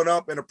for showing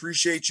up and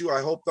appreciate you.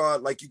 I hope,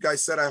 like you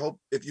guys said, I hope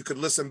if you could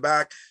listen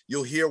back,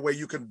 you'll hear where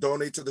you can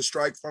donate to the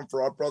Strike Fund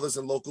for our brothers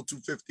in Local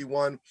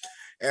 251.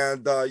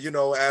 And,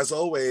 as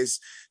always,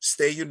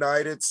 stay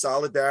united,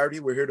 solidarity.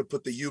 We're here to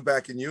put the U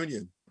back in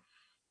union.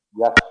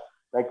 Yes.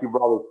 Thank you,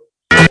 brothers.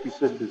 Thank you,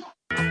 sisters.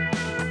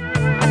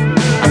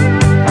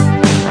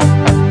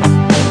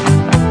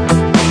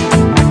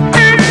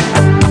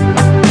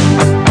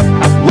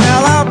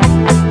 Well, I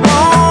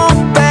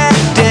won't back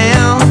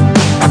down.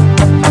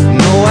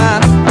 No, I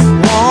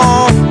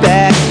won't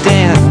back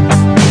down.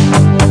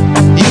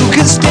 You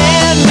can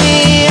stand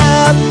me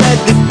up at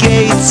the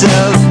gates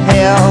of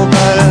hell,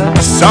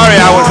 but Sorry,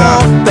 I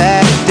won't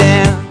back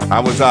down.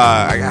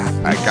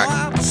 I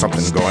got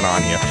something going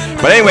on here.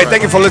 But anyway,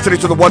 thank you for listening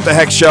to the What the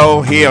Heck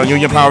show here on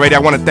Union Power Radio.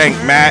 I want to thank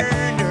Matt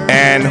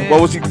and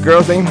what was your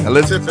girl's name?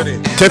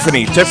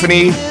 Tiffany.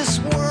 Tiffany. He's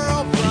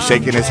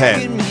shaking his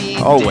head.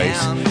 Always.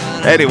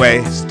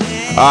 Anyway,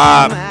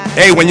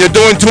 hey, when you're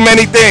doing too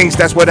many things,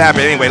 that's what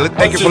happens. Anyway,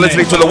 thank you for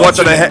listening to the What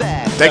the Heck.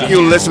 Thank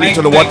you listening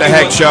to the What the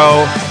Heck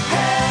show.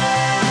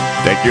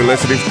 Thank you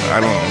listening. I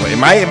don't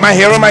know. Am I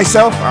hearing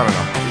myself? I don't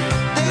know.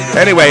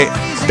 Anyway,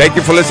 thank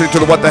you for listening to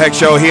the What the Heck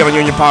show here on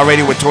Union Power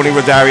Radio with Tony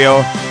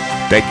Rosario.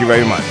 Thank you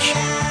very much.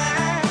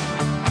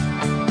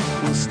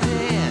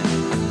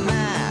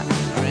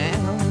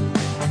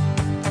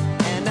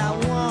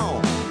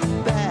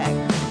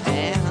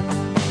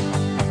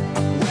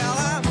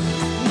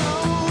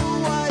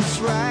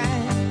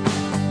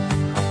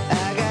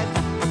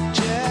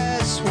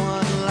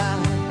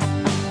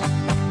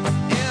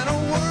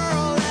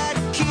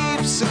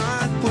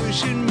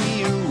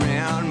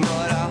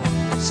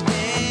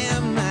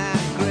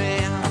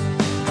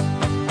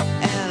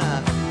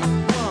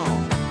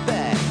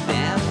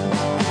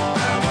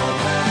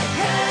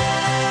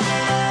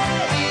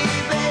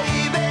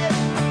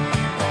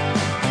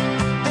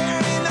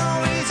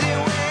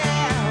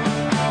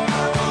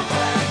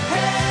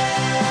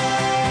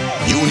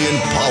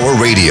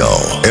 Radio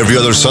every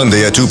other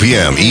Sunday at 2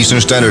 p.m. Eastern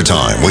Standard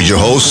Time with your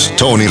hosts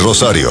Tony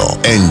Rosario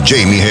and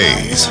Jamie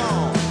Hayes.